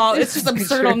first of all, it's just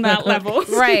absurd on that level.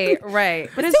 Right.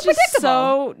 But it's just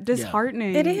so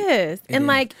disheartening. It is. And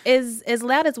like, as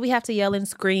loud as we have to yell and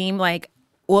scream, like,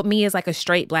 well, me as like a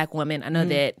straight Black woman, I know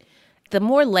that the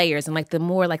more layers and like the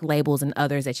more like labels and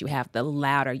others that you have, the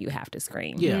louder you have to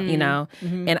scream. Yeah. You know?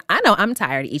 And I know I'm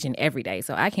tired each and every day,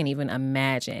 so I can't even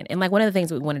imagine. And like one of the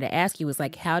things we wanted to ask you was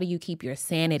like, how do you keep your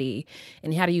sanity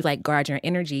and how do you like guard your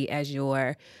energy as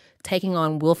you're taking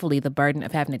on willfully the burden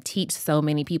of having to teach so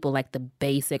many people like the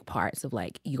basic parts of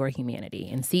like your humanity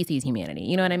and Cece's humanity.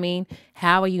 You know what I mean?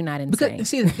 How are you not insane? Because,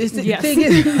 see, the Yes. thing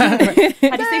is,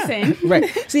 I just say same. right?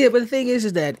 See, but the thing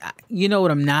is that you know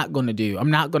what I'm not going to do. I'm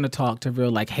not going to talk to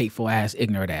real like hateful ass,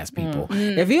 ignorant ass people.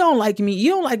 If you don't like me, you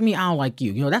don't like me. I don't like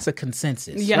you. You know that's a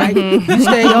consensus, Yeah. right? You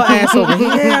stay your ass over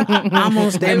here. I'm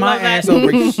gonna stay my ass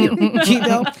over here. You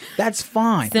know, that's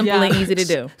fine. Simple and easy to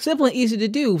do. Simple and easy to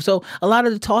do. So a lot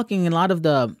of the talking and a lot of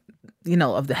the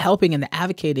of the helping and the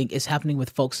advocating is happening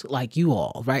with folks like you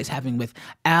all, right? It's happening with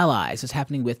allies. It's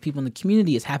happening with people in the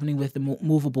community. It's happening with the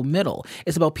movable middle.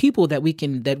 It's about people that we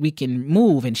can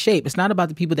move and shape. It's not about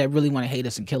the people that really want to hate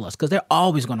us and kill us, because they're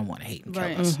always going to want to hate and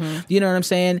kill us. You know what I'm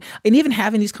saying? And even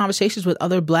having these conversations with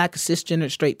other Black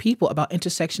cisgender straight people about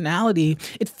intersectionality,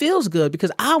 it feels good because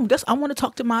I want to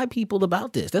talk to my people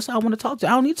about this. That's what I want to talk to.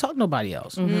 I don't need to talk to nobody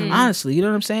else. Honestly, you know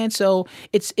what I'm saying? So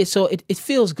it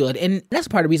feels good, and that's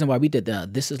part of the reason why we did the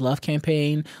This Is Love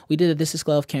campaign. We did a This Is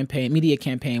Love campaign, media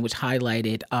campaign, which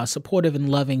highlighted supportive and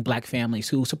loving Black families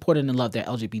who supported and loved their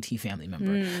LGBT family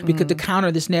member. Because to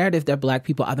counter this narrative that Black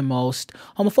people are the most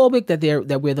homophobic,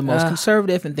 that we're the most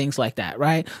conservative and things like that,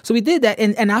 right? So we did that,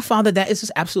 and I found that is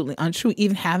just absolutely untrue.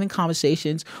 Even having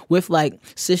conversations with like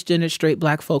cisgender straight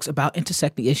Black folks about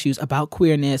intersecting issues, about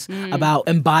queerness, about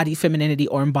embodied femininity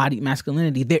or embodied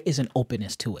masculinity, there is an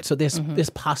openness to it. So there's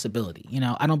possibility. You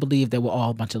know, I don't believe that we're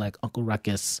all a bunch of like Uncle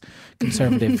Ruckus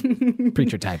conservative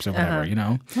preacher types or whatever, you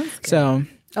know? So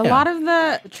A lot of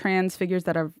the trans figures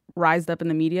that have rised up in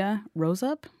the media, rised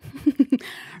up,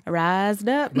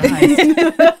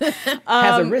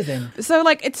 has arisen. So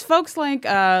like it's folks like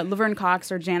Laverne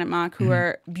Cox or Janet Mock who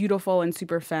are beautiful and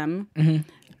super femme.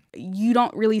 You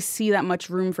don't really see that much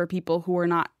room for people who are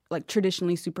not like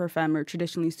traditionally super femme or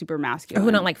traditionally super masculine. Or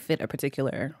who don't like fit a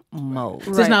particular mold.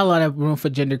 There's not a lot of room for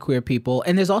genderqueer people,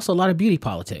 and there's also a lot of beauty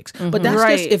politics. But that's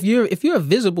just if you're a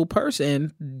visible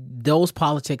person, those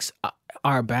politics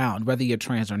are bound, whether you're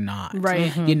trans or not.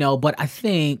 Right. You know, but I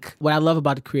think what I love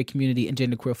about the queer community and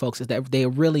genderqueer folks is that they are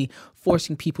really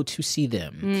forcing people to see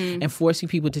them and forcing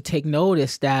people to take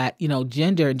notice that, you know,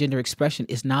 gender and gender expression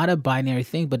is not a binary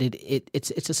thing, but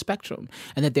it's a spectrum,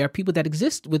 and that there are people that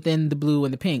exist within the blue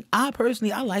and the pink. I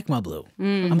personally like my blue.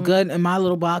 I'm good in my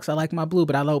little box. I like my blue,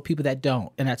 but I know people that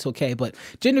don't, and that's okay. But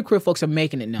genderqueer folks are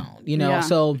making it known, you know,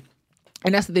 so.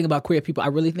 And that's the thing about queer people. I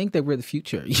really think that we're the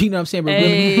future. You know what I'm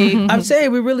saying? I'm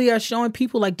saying we really are showing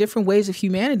people like different ways of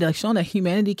humanity, like showing that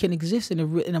humanity can exist in a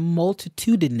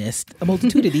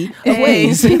multitudinity of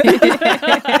ways.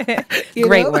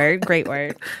 Great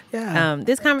word. Yeah.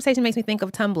 This conversation makes me think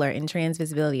of Tumblr and Trans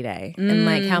Visibility Day and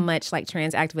like how much like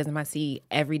trans activism I see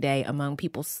every day among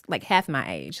people like half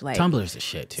my age. Like Tumblr's the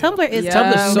shit too. Tumblr is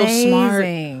Tumblr's so smart.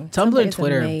 amazing. Tumblr and is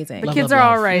Twitter. amazing. The kids are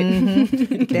all right.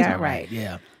 They're right.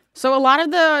 Yeah. So a lot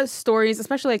of the stories,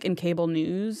 especially like in cable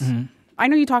news, I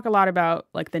know you talk a lot about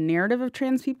like the narrative of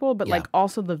trans people, but like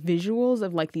also the visuals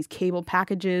of like these cable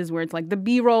packages where it's like the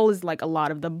B-roll is like a lot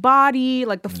of the body,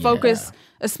 like the focus,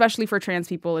 especially for trans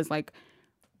people, is like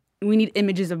we need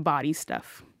images of body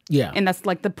stuff. Yeah. And that's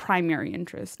like the primary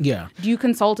interest. Yeah. Do you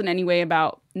consult in any way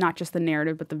about not just the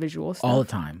narrative, but the visual stuff? All the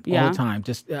time. Yeah. All the time.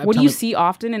 Just what do you see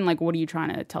often, and like what are you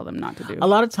trying to tell them not to do? A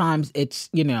lot of times it's,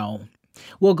 you know,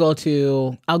 I'll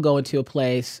go into a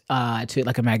place, to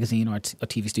like a magazine or a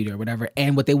TV studio or whatever.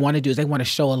 And what they want to do is they want to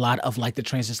show a lot of like the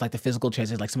transitions, like the physical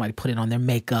transitions, like somebody put it on their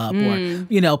makeup or,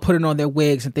 you know, put it on their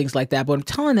wigs and things like that. But I'm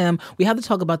telling them we have to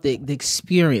talk about the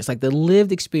experience, like the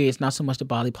lived experience, not so much the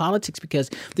body politics,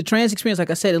 because the trans experience, like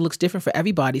I said, it looks different for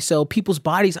everybody. So people's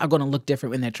bodies are going to look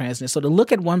different in their transness. So to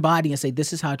look at one body and say,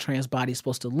 this is how a trans body is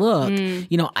supposed to look,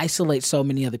 you know, isolates so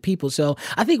many other people. So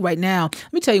I think right now,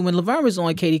 let me tell you, when Laverne was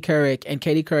on Katie Couric and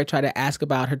Katie Couric tried to ask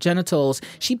about her genitals,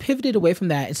 she pivoted away from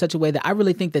that in such a way that I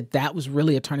really think that was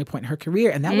really a turning point in her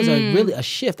career. And that was really a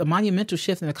shift, a monumental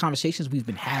shift in the conversations we've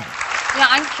been having. Yeah,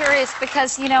 I'm curious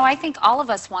because, you know, I think all of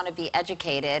us want to be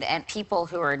educated, and people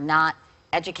who are not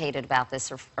educated about this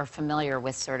or familiar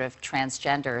with sort of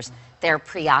transgenders they're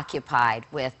preoccupied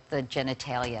with the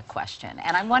genitalia question.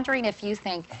 And I'm wondering if you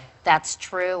think that's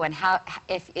true, and how,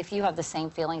 if you have the same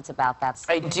feelings about that.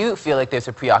 I do feel like there's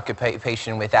a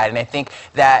preoccupation with that, and I think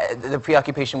that the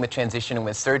preoccupation with transition and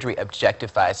with surgery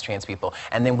objectifies trans people,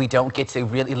 and then we don't get to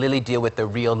really deal with the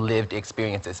real lived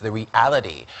experiences. The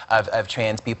reality of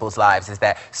trans people's lives is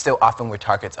that so often we're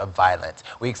targets of violence.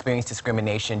 We experience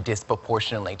discrimination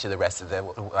disproportionately to the rest of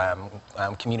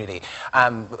the community.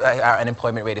 Our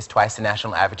unemployment rate is twice the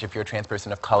national average. If you're a trans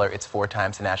person of color, it's 4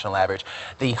 times the national average.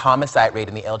 The homicide rate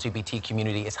in the LGBT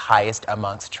community is highest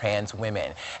amongst trans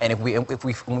women. And when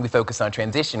we focus on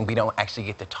transition, we don't actually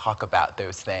get to talk about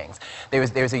those things.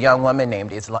 There's a young woman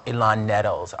named Ilan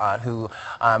Nettles who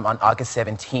on August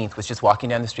 17th was just walking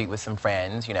down the street with some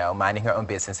friends, you know, minding her own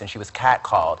business, and she was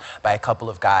catcalled by a couple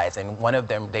of guys. And one of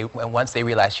them, once they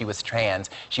realized she was trans,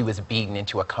 she was beaten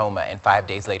into a coma, and 5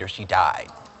 days later she died.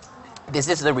 This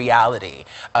is the reality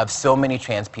of so many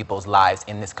trans people's lives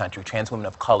in this country, trans women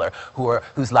of color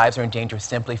whose lives are in danger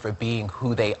simply for being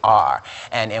who they are.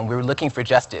 And we're looking for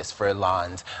justice for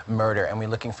Ilan's murder, and we're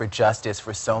looking for justice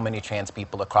for so many trans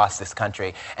people across this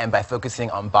country. And by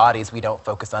focusing on bodies, we don't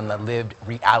focus on the lived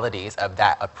realities of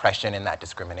that oppression and that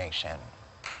discrimination.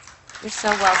 You're so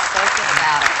well spoken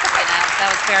about it. You know, that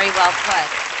was very well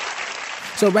put.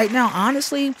 So right now,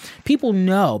 honestly, people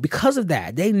know because of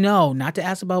that. They know not to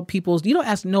ask about people's. You don't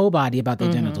ask nobody about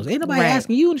their genitals. Ain't nobody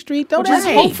asking you in the street. Don't ask.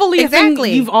 Hopefully,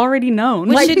 exactly. You've already known.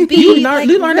 Like, should be. You learned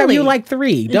that when you were like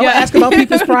 3. Don't ask about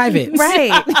people's privates.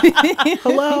 Right.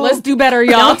 Hello. Let's do better,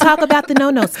 y'all. Don't talk about the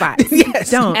no spots.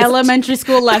 Yes. Don't. Elementary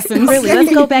school lessons. Really,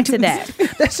 let's go back to that.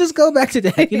 Let's just go back to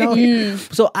that. You know.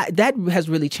 So that has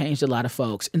really changed a lot of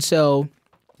folks. And so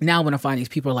now when I find these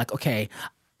people are like, okay,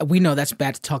 we know that's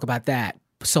bad to talk about that.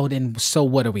 So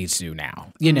what do we do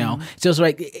now? You know, so it's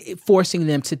like forcing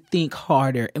them to think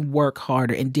harder and work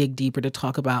harder and dig deeper to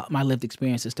talk about my lived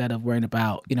experience instead of worrying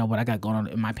about, you know, what I got going on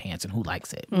in my pants and who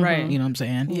likes it. Right. You know what I'm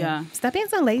saying? Yeah. Stop being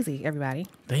so lazy, everybody.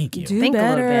 Thank you. Do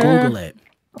better. Google it.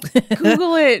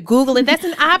 Google it. Google it. That's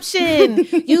an option.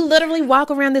 You literally walk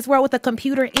around this world with a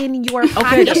computer in your pocket.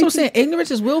 Okay, that's what I'm saying.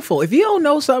 Ignorance is willful. If you don't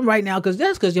know something right now, that's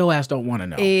because your ass don't want to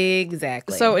know.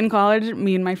 Exactly. So in college,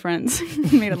 me and my friends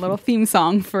made a little theme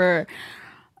song for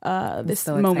this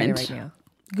moment. Right now.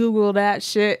 Google that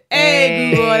shit.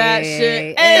 Hey, Google that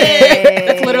shit. Hey.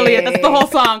 That's literally it. That's the whole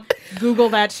song. Google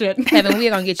that shit. Kevin,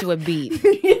 we're going to get you a beat.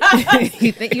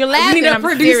 You're laughing. We need a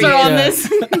producer on this.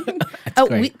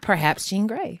 Perhaps Jean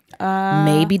Grey.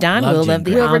 Maybe Don will of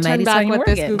the We'll Almighty return back Sonia with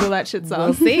Morgan. this Google that shit song.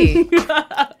 We'll see.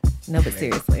 No, but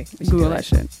seriously. Google that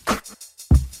shit.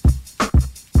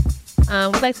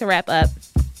 We'd like to wrap up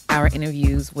our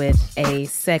interviews with a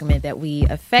segment that we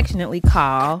affectionately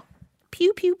call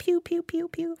Pew, Pew, Pew, Pew, Pew,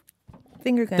 Pew.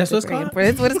 Finger guns. That's what it's called?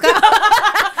 That's what it's called.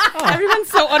 Everyone's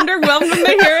so underwhelmed when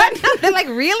they hear it. They're like,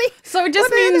 really? So it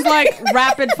just means like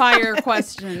rapid fire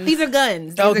questions. These are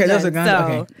guns. Those are guns. So,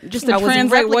 Okay. Just to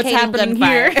translate what's happening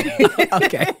here.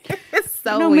 Okay. It's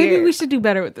so No, weird. maybe we should do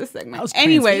better with this segment. was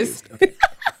Anyways,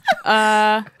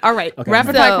 all right. Okay.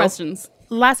 Rapid fire questions.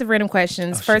 Lots of random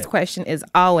questions. First shit. question is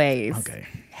always, Okay.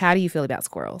 how do you feel about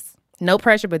squirrels? No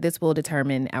pressure, but this will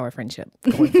determine our friendship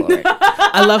going forward.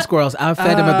 I love squirrels. I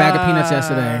fed them a bag of peanuts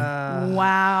yesterday.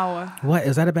 Wow. What?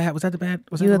 Was that the bad? Was that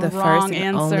You're the the wrong first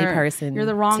and answer. only person. You're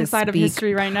the wrong to side of speak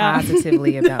history right now.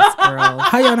 Positively about squirrels.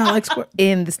 How y'all not like squirrels?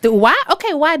 In the why?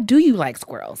 Okay, why do you like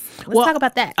squirrels? Let's talk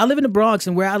about that. I live in the Bronx,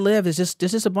 and where I live is there's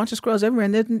just a bunch of squirrels everywhere,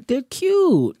 and they're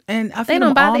cute. And I They feed don't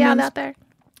them bother y'all almonds. out there.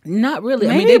 Not really.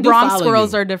 Maybe I mean, they do Bronx follow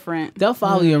squirrels you. are different. They'll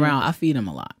follow you around. I feed them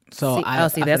a lot. So See, I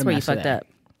that's feed where them you fucked yesterday. up.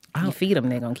 You feed them,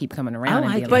 they're gonna keep coming around. I and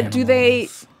like being it. But do they?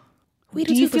 We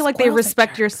Do you feel like they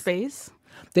respect your space?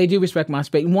 They do respect my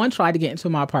space. One tried to get into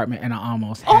my apartment, and I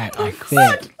almost had a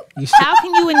fit. You should- How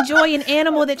can you enjoy an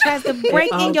animal that tries to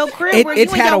break in your crib where you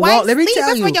it's and had your a wall. wife Let me sleep? tell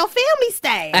That's you. where your family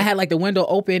stay. I had like the window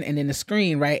open and then the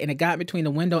screen, right? And it got between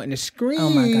the window and the screen Oh,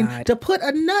 my God. to put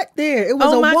a nut there. It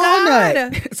was Oh, a my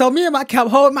walnut. God. So me and my cat, I'm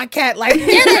holding my cat like,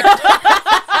 get it!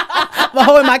 I'm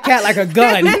holding my cat like a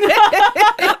gun.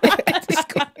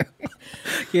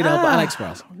 You know, but I like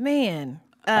squirrels. Man.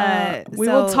 We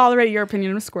will tolerate your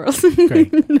opinion of squirrels.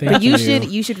 Great. But you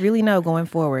should really know going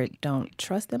forward. Don't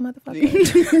trust them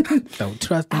motherfuckers. Don't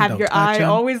trust them. Have don't your touch eye them.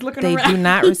 always looking They around. do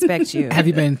not respect you. Have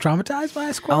you been traumatized by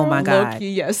a squirrel? Oh my God. Low-key,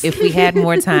 yes. If we had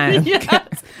more time. Yes.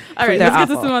 All right, They're let's get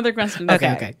to awful. some other questions.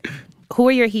 Okay. Who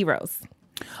are your heroes?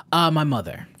 My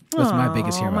mother was my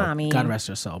biggest hero. mommy. God rest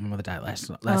her soul. My mother died last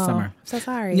summer. So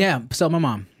sorry. Yeah, so my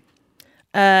mom.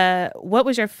 What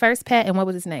was your first pet and what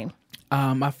was its name?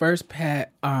 My first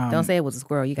pet. Don't say it was a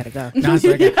squirrel. You gotta go. No, it's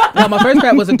okay. No, my first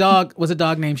pet was a dog. Was a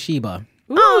dog named Sheba.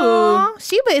 Aw,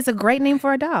 Sheba is a great name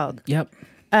for a dog. Yep.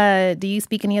 Do you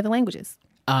speak any other languages?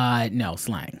 No,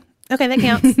 slang. Okay, that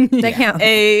counts. That counts.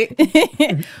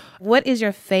 Hey. What is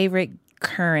your favorite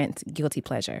current guilty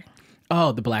pleasure?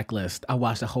 Oh, The Blacklist. I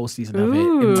watched the whole season of it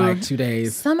in like 2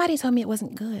 days. Somebody told me it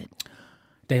wasn't good.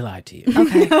 They lied to you.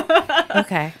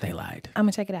 Okay. They lied. I'm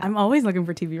gonna check it out. I'm always looking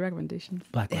for TV recommendations.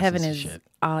 Blacklist Heaven is is shit.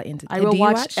 all into. I will Do you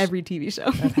watch every TV show.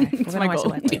 Okay, we're That's gonna my watch goal.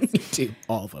 Blacklist. Me too.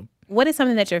 All of them. What is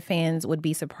something that your fans would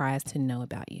be surprised to know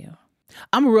about you?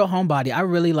 I'm a real homebody. I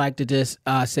really like to just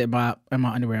sit in my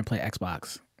underwear and play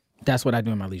Xbox. That's what I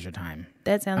do in my leisure time.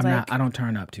 That sounds like I don't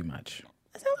turn up too much.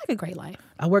 that sounds like a great life.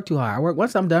 I work too hard.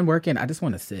 Once I'm done working, I just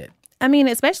want to sit. I mean,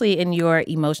 especially in your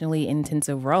emotionally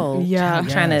intensive role, Yeah.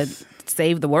 trying to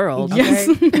save the world. Yes.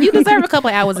 Okay? You deserve a couple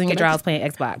of hours in your drawers playing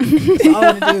Xbox. That's all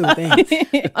I want to do. Thanks.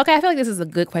 Okay, I feel like this is a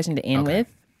good question to end with.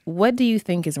 What do you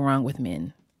think is wrong with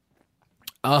men?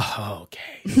 Oh, okay.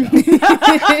 So,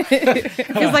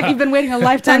 It's like you've been waiting a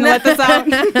lifetime to let this out.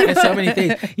 there's so many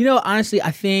things. You know, honestly, I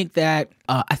think that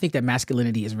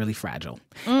masculinity is really fragile,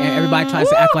 and everybody tries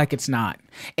to act like it's not.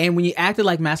 And when you act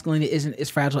like masculinity isn't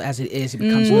as fragile as it is, it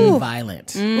becomes really violent.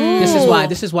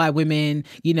 This is why women,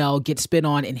 get spit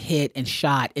on and hit and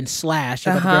shot and slashed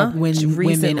when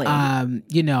Recently. women,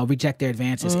 reject their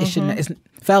advances. It shouldn't.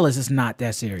 Fellas, it's not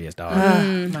that serious, dog.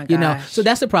 My gosh. So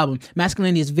that's the problem.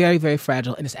 Masculinity is very, very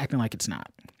fragile, and it's acting like it's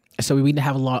not. So we need to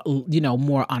have a lot,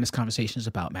 more honest conversations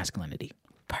about masculinity.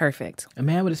 Perfect. A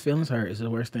man with his feelings hurt is the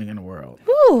worst thing in the world.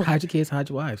 Woo. Hide your kids, hide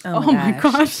your wives. Oh my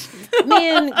gosh.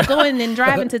 Men going and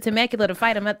driving to Temecula to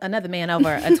fight another man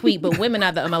over a tweet, but women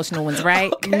are the emotional ones,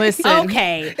 right? Listen.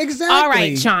 Okay. Exactly. All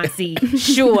right, Chauncey.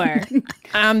 Sure.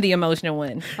 I'm the emotional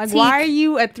one. Like, why are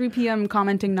you at 3 p.m.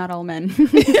 commenting not all men?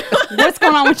 What's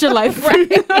going on with your life?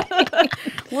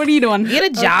 What are you doing? Get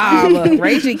a job.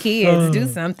 Raise your kids. Do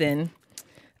something.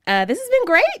 This has been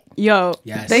great. Yo,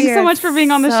 Yes. thank you so much for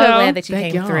being on the so show. glad that you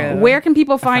Thank came y'all. through. Where can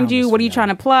people find found you? this What are you for trying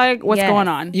to plug? What's Yes. going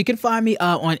on? You can find me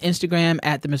on Instagram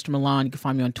at the Mr. Milan. You can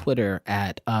find me on Twitter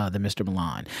at the Mr.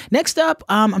 Milan. Next up,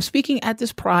 I'm speaking at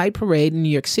this Pride Parade in New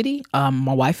York City.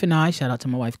 My wife and I, shout out to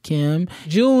my wife Kim,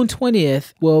 June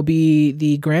 20th will be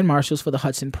the Grand Marshals for the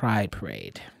Hudson Pride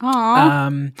Parade. Aw,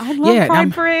 I love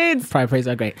Pride Parades. Pride Parades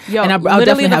are great. Yo, and I'll literally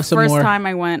definitely the have some first more. time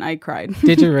I went, I cried.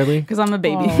 Did you really? Because I'm a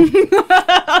baby.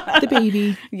 The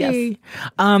baby. Yes. Yay.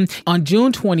 On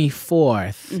June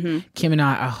 24th, Kim and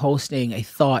I are hosting a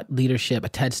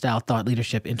TED-style thought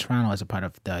leadership in Toronto as a part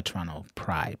of the Toronto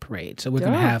Pride Parade. So we're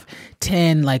going to have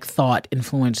 10 thought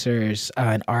influencers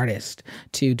and artists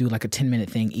to do a 10-minute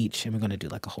thing each. And we're going to do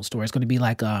a whole story. It's going to be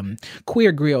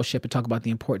queer grioship and talk about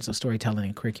the importance of storytelling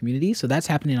in queer communities. So that's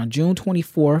happening on June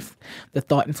 24th, the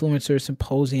Thought Influencers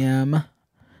Symposium.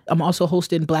 I'm also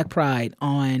hosting Black Pride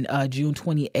on June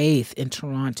 28th in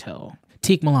Toronto.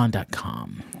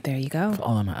 TeekMilan.com There you go. for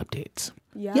all of my updates.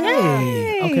 Yay.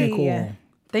 Yay! Okay, cool.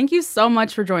 Thank you so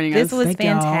much for joining This us. was Thank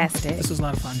y'all. fantastic. This was a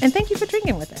lot of fun. And thank you for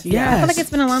drinking with us. Yes. I feel like it's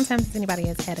been a long time since anybody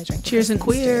has had a drink. Cheers and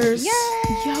queers. Yo,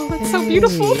 that's so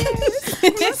beautiful.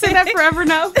 I'm gonna say that forever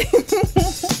now.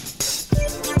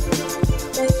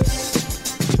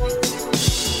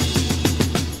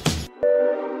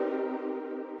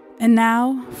 And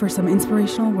now for some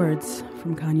inspirational words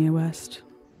from Kanye West.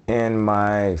 In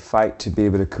my fight to be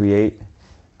able to create,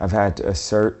 I've had to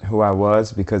assert who I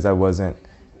was because I wasn't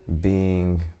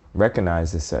being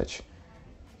recognized as such.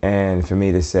 And for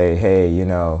me to say, hey,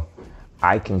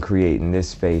 I can create in this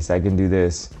space, I can do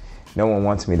this. No one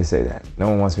wants me to say that. No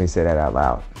one wants me to say that out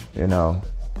loud,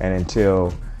 And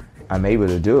until I'm able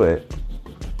to do it,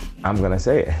 I'm gonna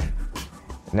say it.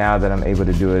 Now that I'm able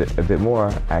to do it a bit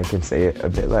more, I can say it a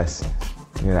bit less.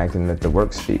 I can let the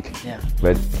work speak. Yeah.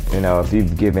 But, if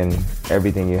you've given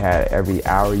everything you had, every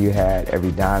hour you had,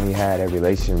 every dime you had, every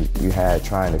relationship you had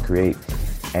trying to create,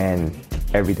 and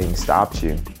everything stops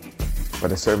you,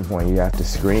 at a certain point you have to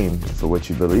scream for what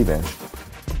you believe in.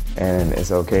 And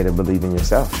it's okay to believe in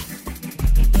yourself.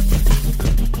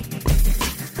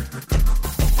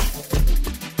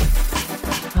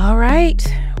 All right.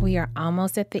 We are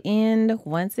almost at the end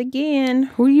once again.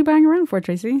 Who are you buying around for,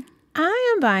 Tracy?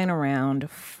 I am buying around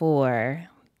for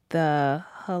the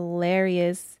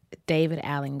hilarious David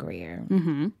Alan Grier.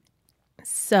 Mm-hmm.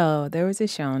 So there was a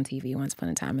show on TV once upon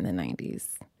a time in the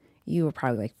 90s. You were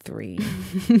probably 3.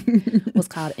 It was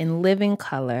called In Living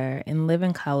Color. In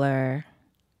Living Color,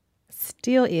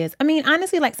 still is. I mean,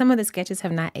 honestly, like some of the sketches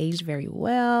have not aged very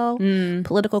well.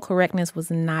 Political correctness was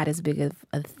not as big of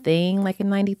a thing like in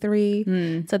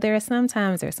 93. So there's some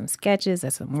sketches,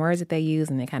 there's some words that they use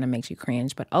and it kind of makes you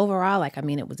cringe. But overall, like, I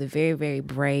mean, it was a very, very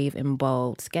brave and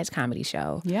bold sketch comedy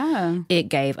show. Yeah. It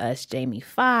gave us Jamie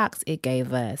Foxx. It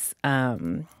gave us,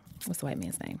 what's the white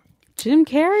man's name? Jim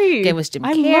Carrey. It gave us Jim Carrey.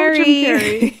 I love Jim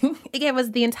Carrey. It gave us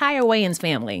the entire Wayans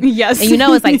family. Yes. And you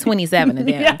know it's like 27 of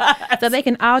them. Yes. So they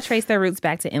can all trace their roots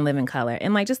back to In Living Color.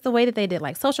 And like just the way that they did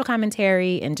like social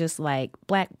commentary and just like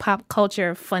Black pop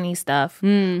culture funny stuff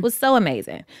was so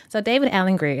amazing. So David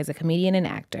Alan Grier is a comedian and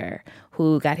actor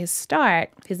who got his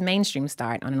mainstream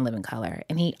start on In Living Color.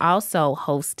 And he also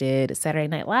hosted Saturday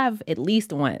Night Live at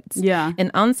least once. Yeah.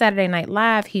 And on Saturday Night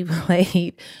Live, he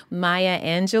played Maya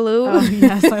Angelou. Oh,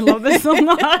 yes. I love this so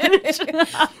much.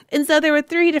 And so there were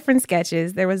 3 different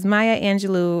sketches. There was Maya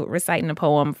Angelou reciting a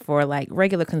poem for like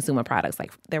regular consumer products.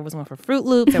 Like there was one for Fruit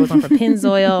Loops, there was one for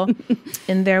Pennzoil,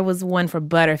 and there was one for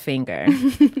Butterfinger.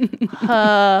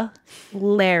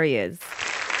 Hilarious.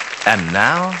 And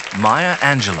now, Maya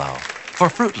Angelou for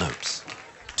Fruit Loops.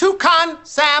 Toucan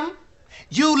Sam,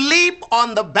 you leap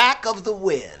on the back of the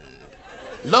wind.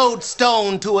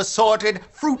 Lodestone to assorted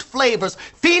fruit flavors.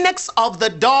 Phoenix of the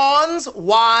dawn's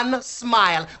wan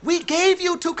smile. We gave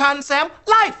you, Toucan Sam,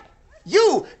 life.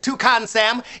 You, Toucan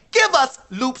Sam, give us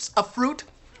loops of fruit.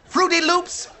 Fruity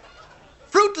Loops.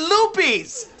 Fruit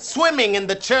Loopies. Swimming in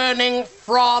the churning,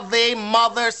 frothy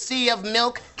mother sea of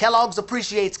milk. Kellogg's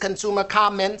appreciates consumer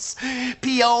comments.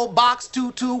 P.O. Box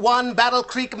 221, Battle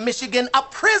Creek, Michigan. A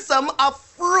prism of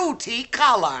fruity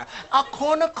color. A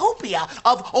cornucopia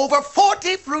of over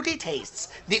 40 fruity tastes.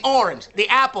 The orange, the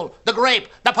apple, the grape,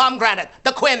 the pomegranate,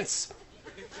 the quince.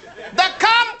 The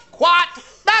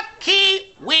kumquat, the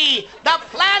kiwi, the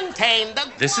plantain,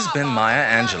 the This has been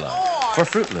Maya Angelou for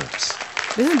Fruit Loops.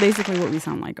 This is basically what we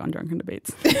sound like on Drunken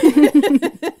Debates.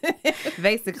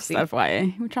 Basically.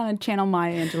 FYI. We're trying to channel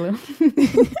Maya Angelou.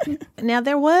 Now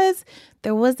there was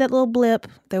that little blip.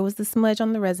 There was the smudge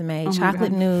on the resume. Oh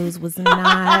Chocolate News was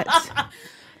not.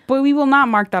 But we will not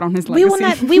mark that on his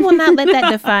legacy. We will not let that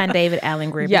define David Alan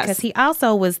Grier Yes. because he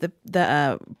also was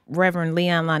the Reverend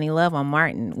Leon Lonnie Love on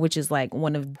Martin, which is like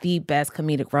one of the best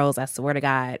comedic roles, I swear to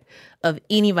God, of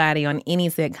anybody on any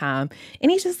sitcom.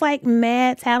 And he's just like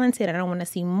mad talented. I don't want to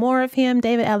see more of him.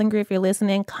 David Alan Grier, if you're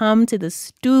listening, come to the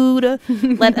studio.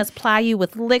 Let us ply you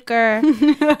with liquor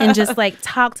and just like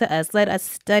talk to us. Let us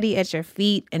study at your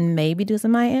feet and maybe do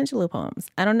some Maya Angelou poems.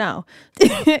 I don't know.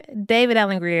 David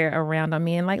Alan Grier around on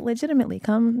me and like legitimately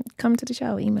come to the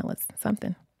show. Email us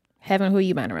something. Heaven, who are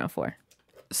you buying around for?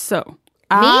 So,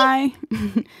 I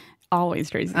always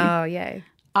Tracy. Oh, yay.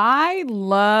 I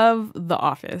love The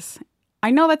Office. I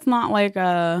know that's not like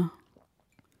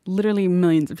literally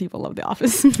millions of people love The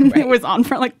Office. Right. It was on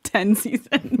for like 10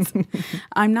 seasons.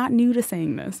 I'm not new to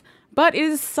saying this, but it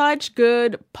is such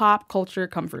good pop culture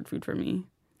comfort food for me.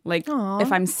 Like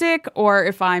if I'm sick or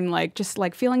if I'm like just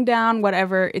like feeling down,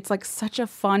 whatever, it's like such a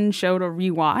fun show to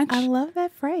rewatch. I love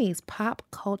that phrase, pop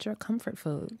culture comfort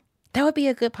food. That would be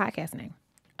a good podcast name.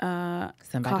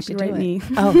 Somebody should do Copyright it. me.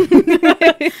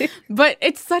 Oh. But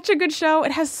it's such a good show.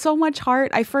 It has so much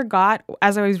heart. I forgot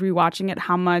as I was rewatching it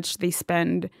how much they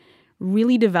spend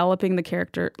really developing the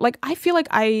character. Like I feel like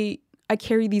I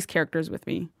carry these characters with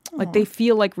me. Like they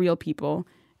feel like real people.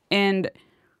 And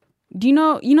do you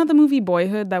know the movie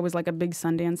Boyhood that was like a big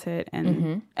Sundance hit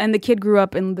and the kid grew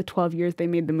up in the 12 years they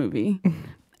made the movie.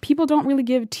 People don't really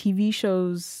give TV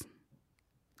shows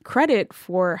credit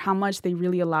for how much they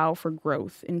really allow for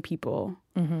growth in people.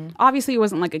 Obviously, it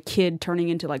wasn't like a kid turning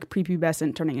into like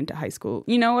prepubescent, turning into high school,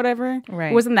 whatever.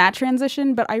 Right. It wasn't that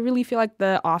transition, but I really feel like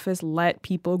The Office let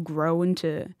people grow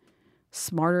into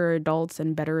smarter adults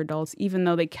and better adults, even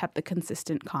though they kept the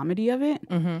consistent comedy of it.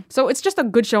 So it's just a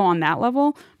good show on that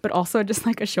level, but also just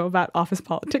like a show about office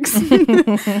politics.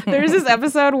 There's this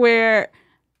episode where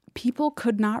people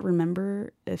could not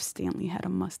remember if Stanley had a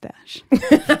mustache.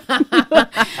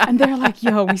 And they're like,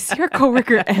 yo, we see our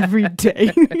coworker every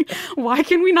day. Why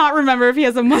can we not remember if he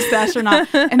has a mustache or not?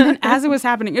 And then as it was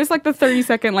happening, it was like the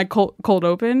 30-second like cold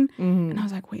open. And I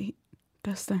was like, wait,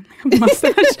 does Stanley have a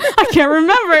mustache? I can't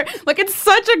remember. Like, it's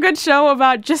such a good show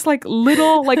about just like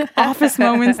little like office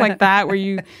moments like that where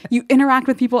you interact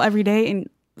with people every day and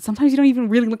sometimes you don't even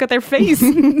really look at their face.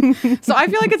 So I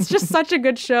feel like it's just such a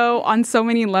good show on so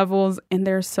many levels, and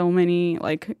there's so many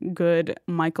like good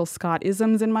Michael Scott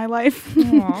isms in my life.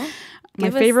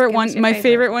 My favorite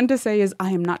one to say is,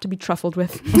 "I am not to be truffled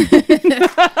with."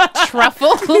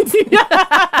 Truffled?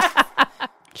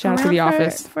 Shout out to The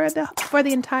Office. For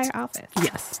the entire Office.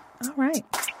 Yes. All right.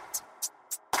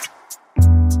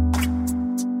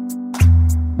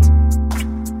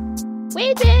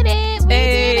 We did it. We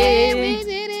did it. We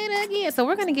did it again. So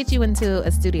we're going to get you into a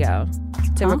studio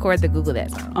to record the Google That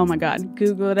song. Oh my God.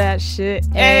 Google that shit.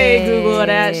 Hey, Google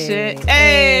that shit.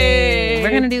 Hey.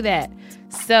 We're going to do that.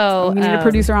 So we need a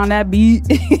producer on that beat.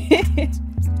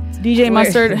 DJ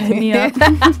Mustard, hit me up.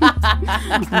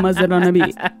 Mustard on the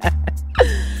beat.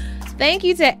 Thank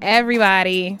you to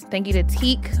everybody. Thank you to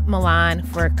Teak Milan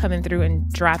for coming through and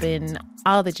dropping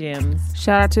all the gems.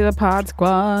 Shout out to the Pod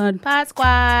Squad. Pod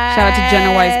Squad. Shout out to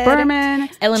Jenna Weiss Berman,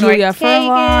 Eleanor Julia Kagan,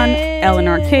 Furlon,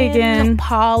 Eleanor Kagan,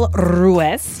 Paul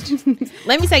Ruest.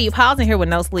 Let me tell you, Paul's in here with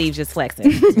no sleeves, just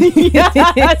flexing.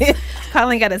 Paul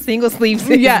ain't got a single sleeve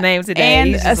to his name today.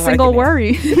 And a single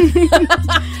worry.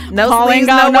 No Paul sleeves, ain't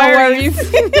got no worries.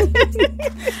 worries.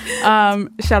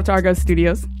 Shout out to Argo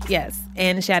Studios. Yes.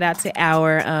 And shout out to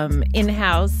our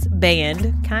in-house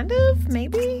band, kind of,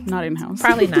 maybe? Not in-house.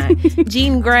 Probably not.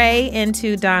 Jean Gray, and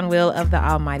to Don Will of the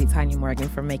almighty Tanya Morgan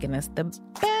for making us the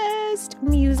best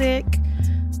music.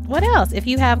 What else? If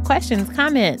you have questions,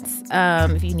 comments,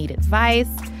 if you need advice,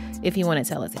 if you want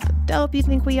to tell us how dope you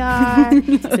think we are,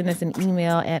 send us an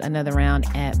email at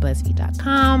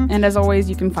anotherround@buzzfeed.com. And as always,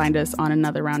 you can find us on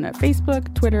Another Round at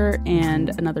Facebook, Twitter,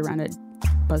 and Another Round at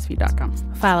BuzzFeed.com.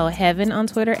 Follow Heaven on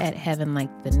Twitter at Heaven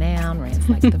like the noun, Rants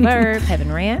like the verb, Heaven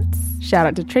Rants. Shout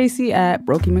out to Tracy at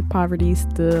Brokey McPoverty,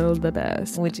 still the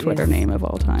best Twitter name of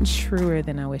all time. Truer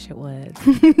than I wish it was.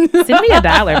 Send me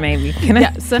 $1 maybe.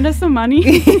 Yeah, send us some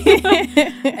money.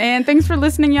 And thanks for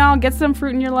listening, y'all. Get some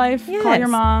fruit in your life. Yes. Call your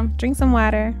mom. Drink some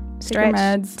water. Take your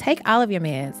meds. Take all of your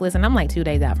meds. Listen, I'm like 2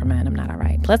 days out from mine. I'm not all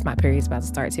right. Plus my period's about to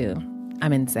start too.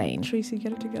 I'm insane. Tracy,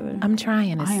 get it together. I'm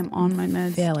trying. I am on my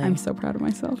meds. Failing. I'm so proud of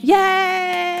myself.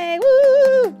 Yay!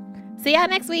 Woo! See y'all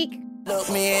next week.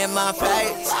 Look me in my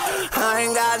face. I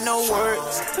ain't got no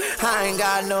words. I ain't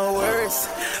got no words.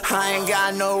 I ain't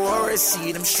got no worries.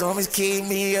 See them strummies keep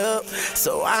me up.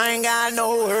 So I ain't got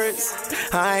no words.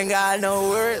 I ain't got no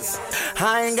words.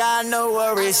 I ain't got no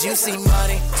worries. You see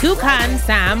money. Toucan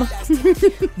Sam.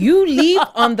 You leap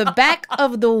on the back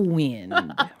of the wind.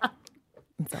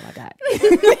 That's all I got.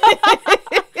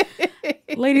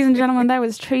 Ladies and gentlemen, that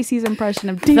was Tracy's impression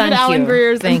of David Alan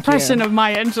Grier's impression of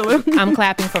Maya Angelou. I'm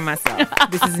clapping for myself.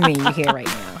 This is me you hear right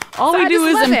now. All we do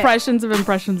is impressions of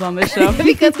impressions on this show.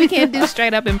 Because we can't do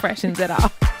straight up impressions at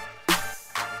all.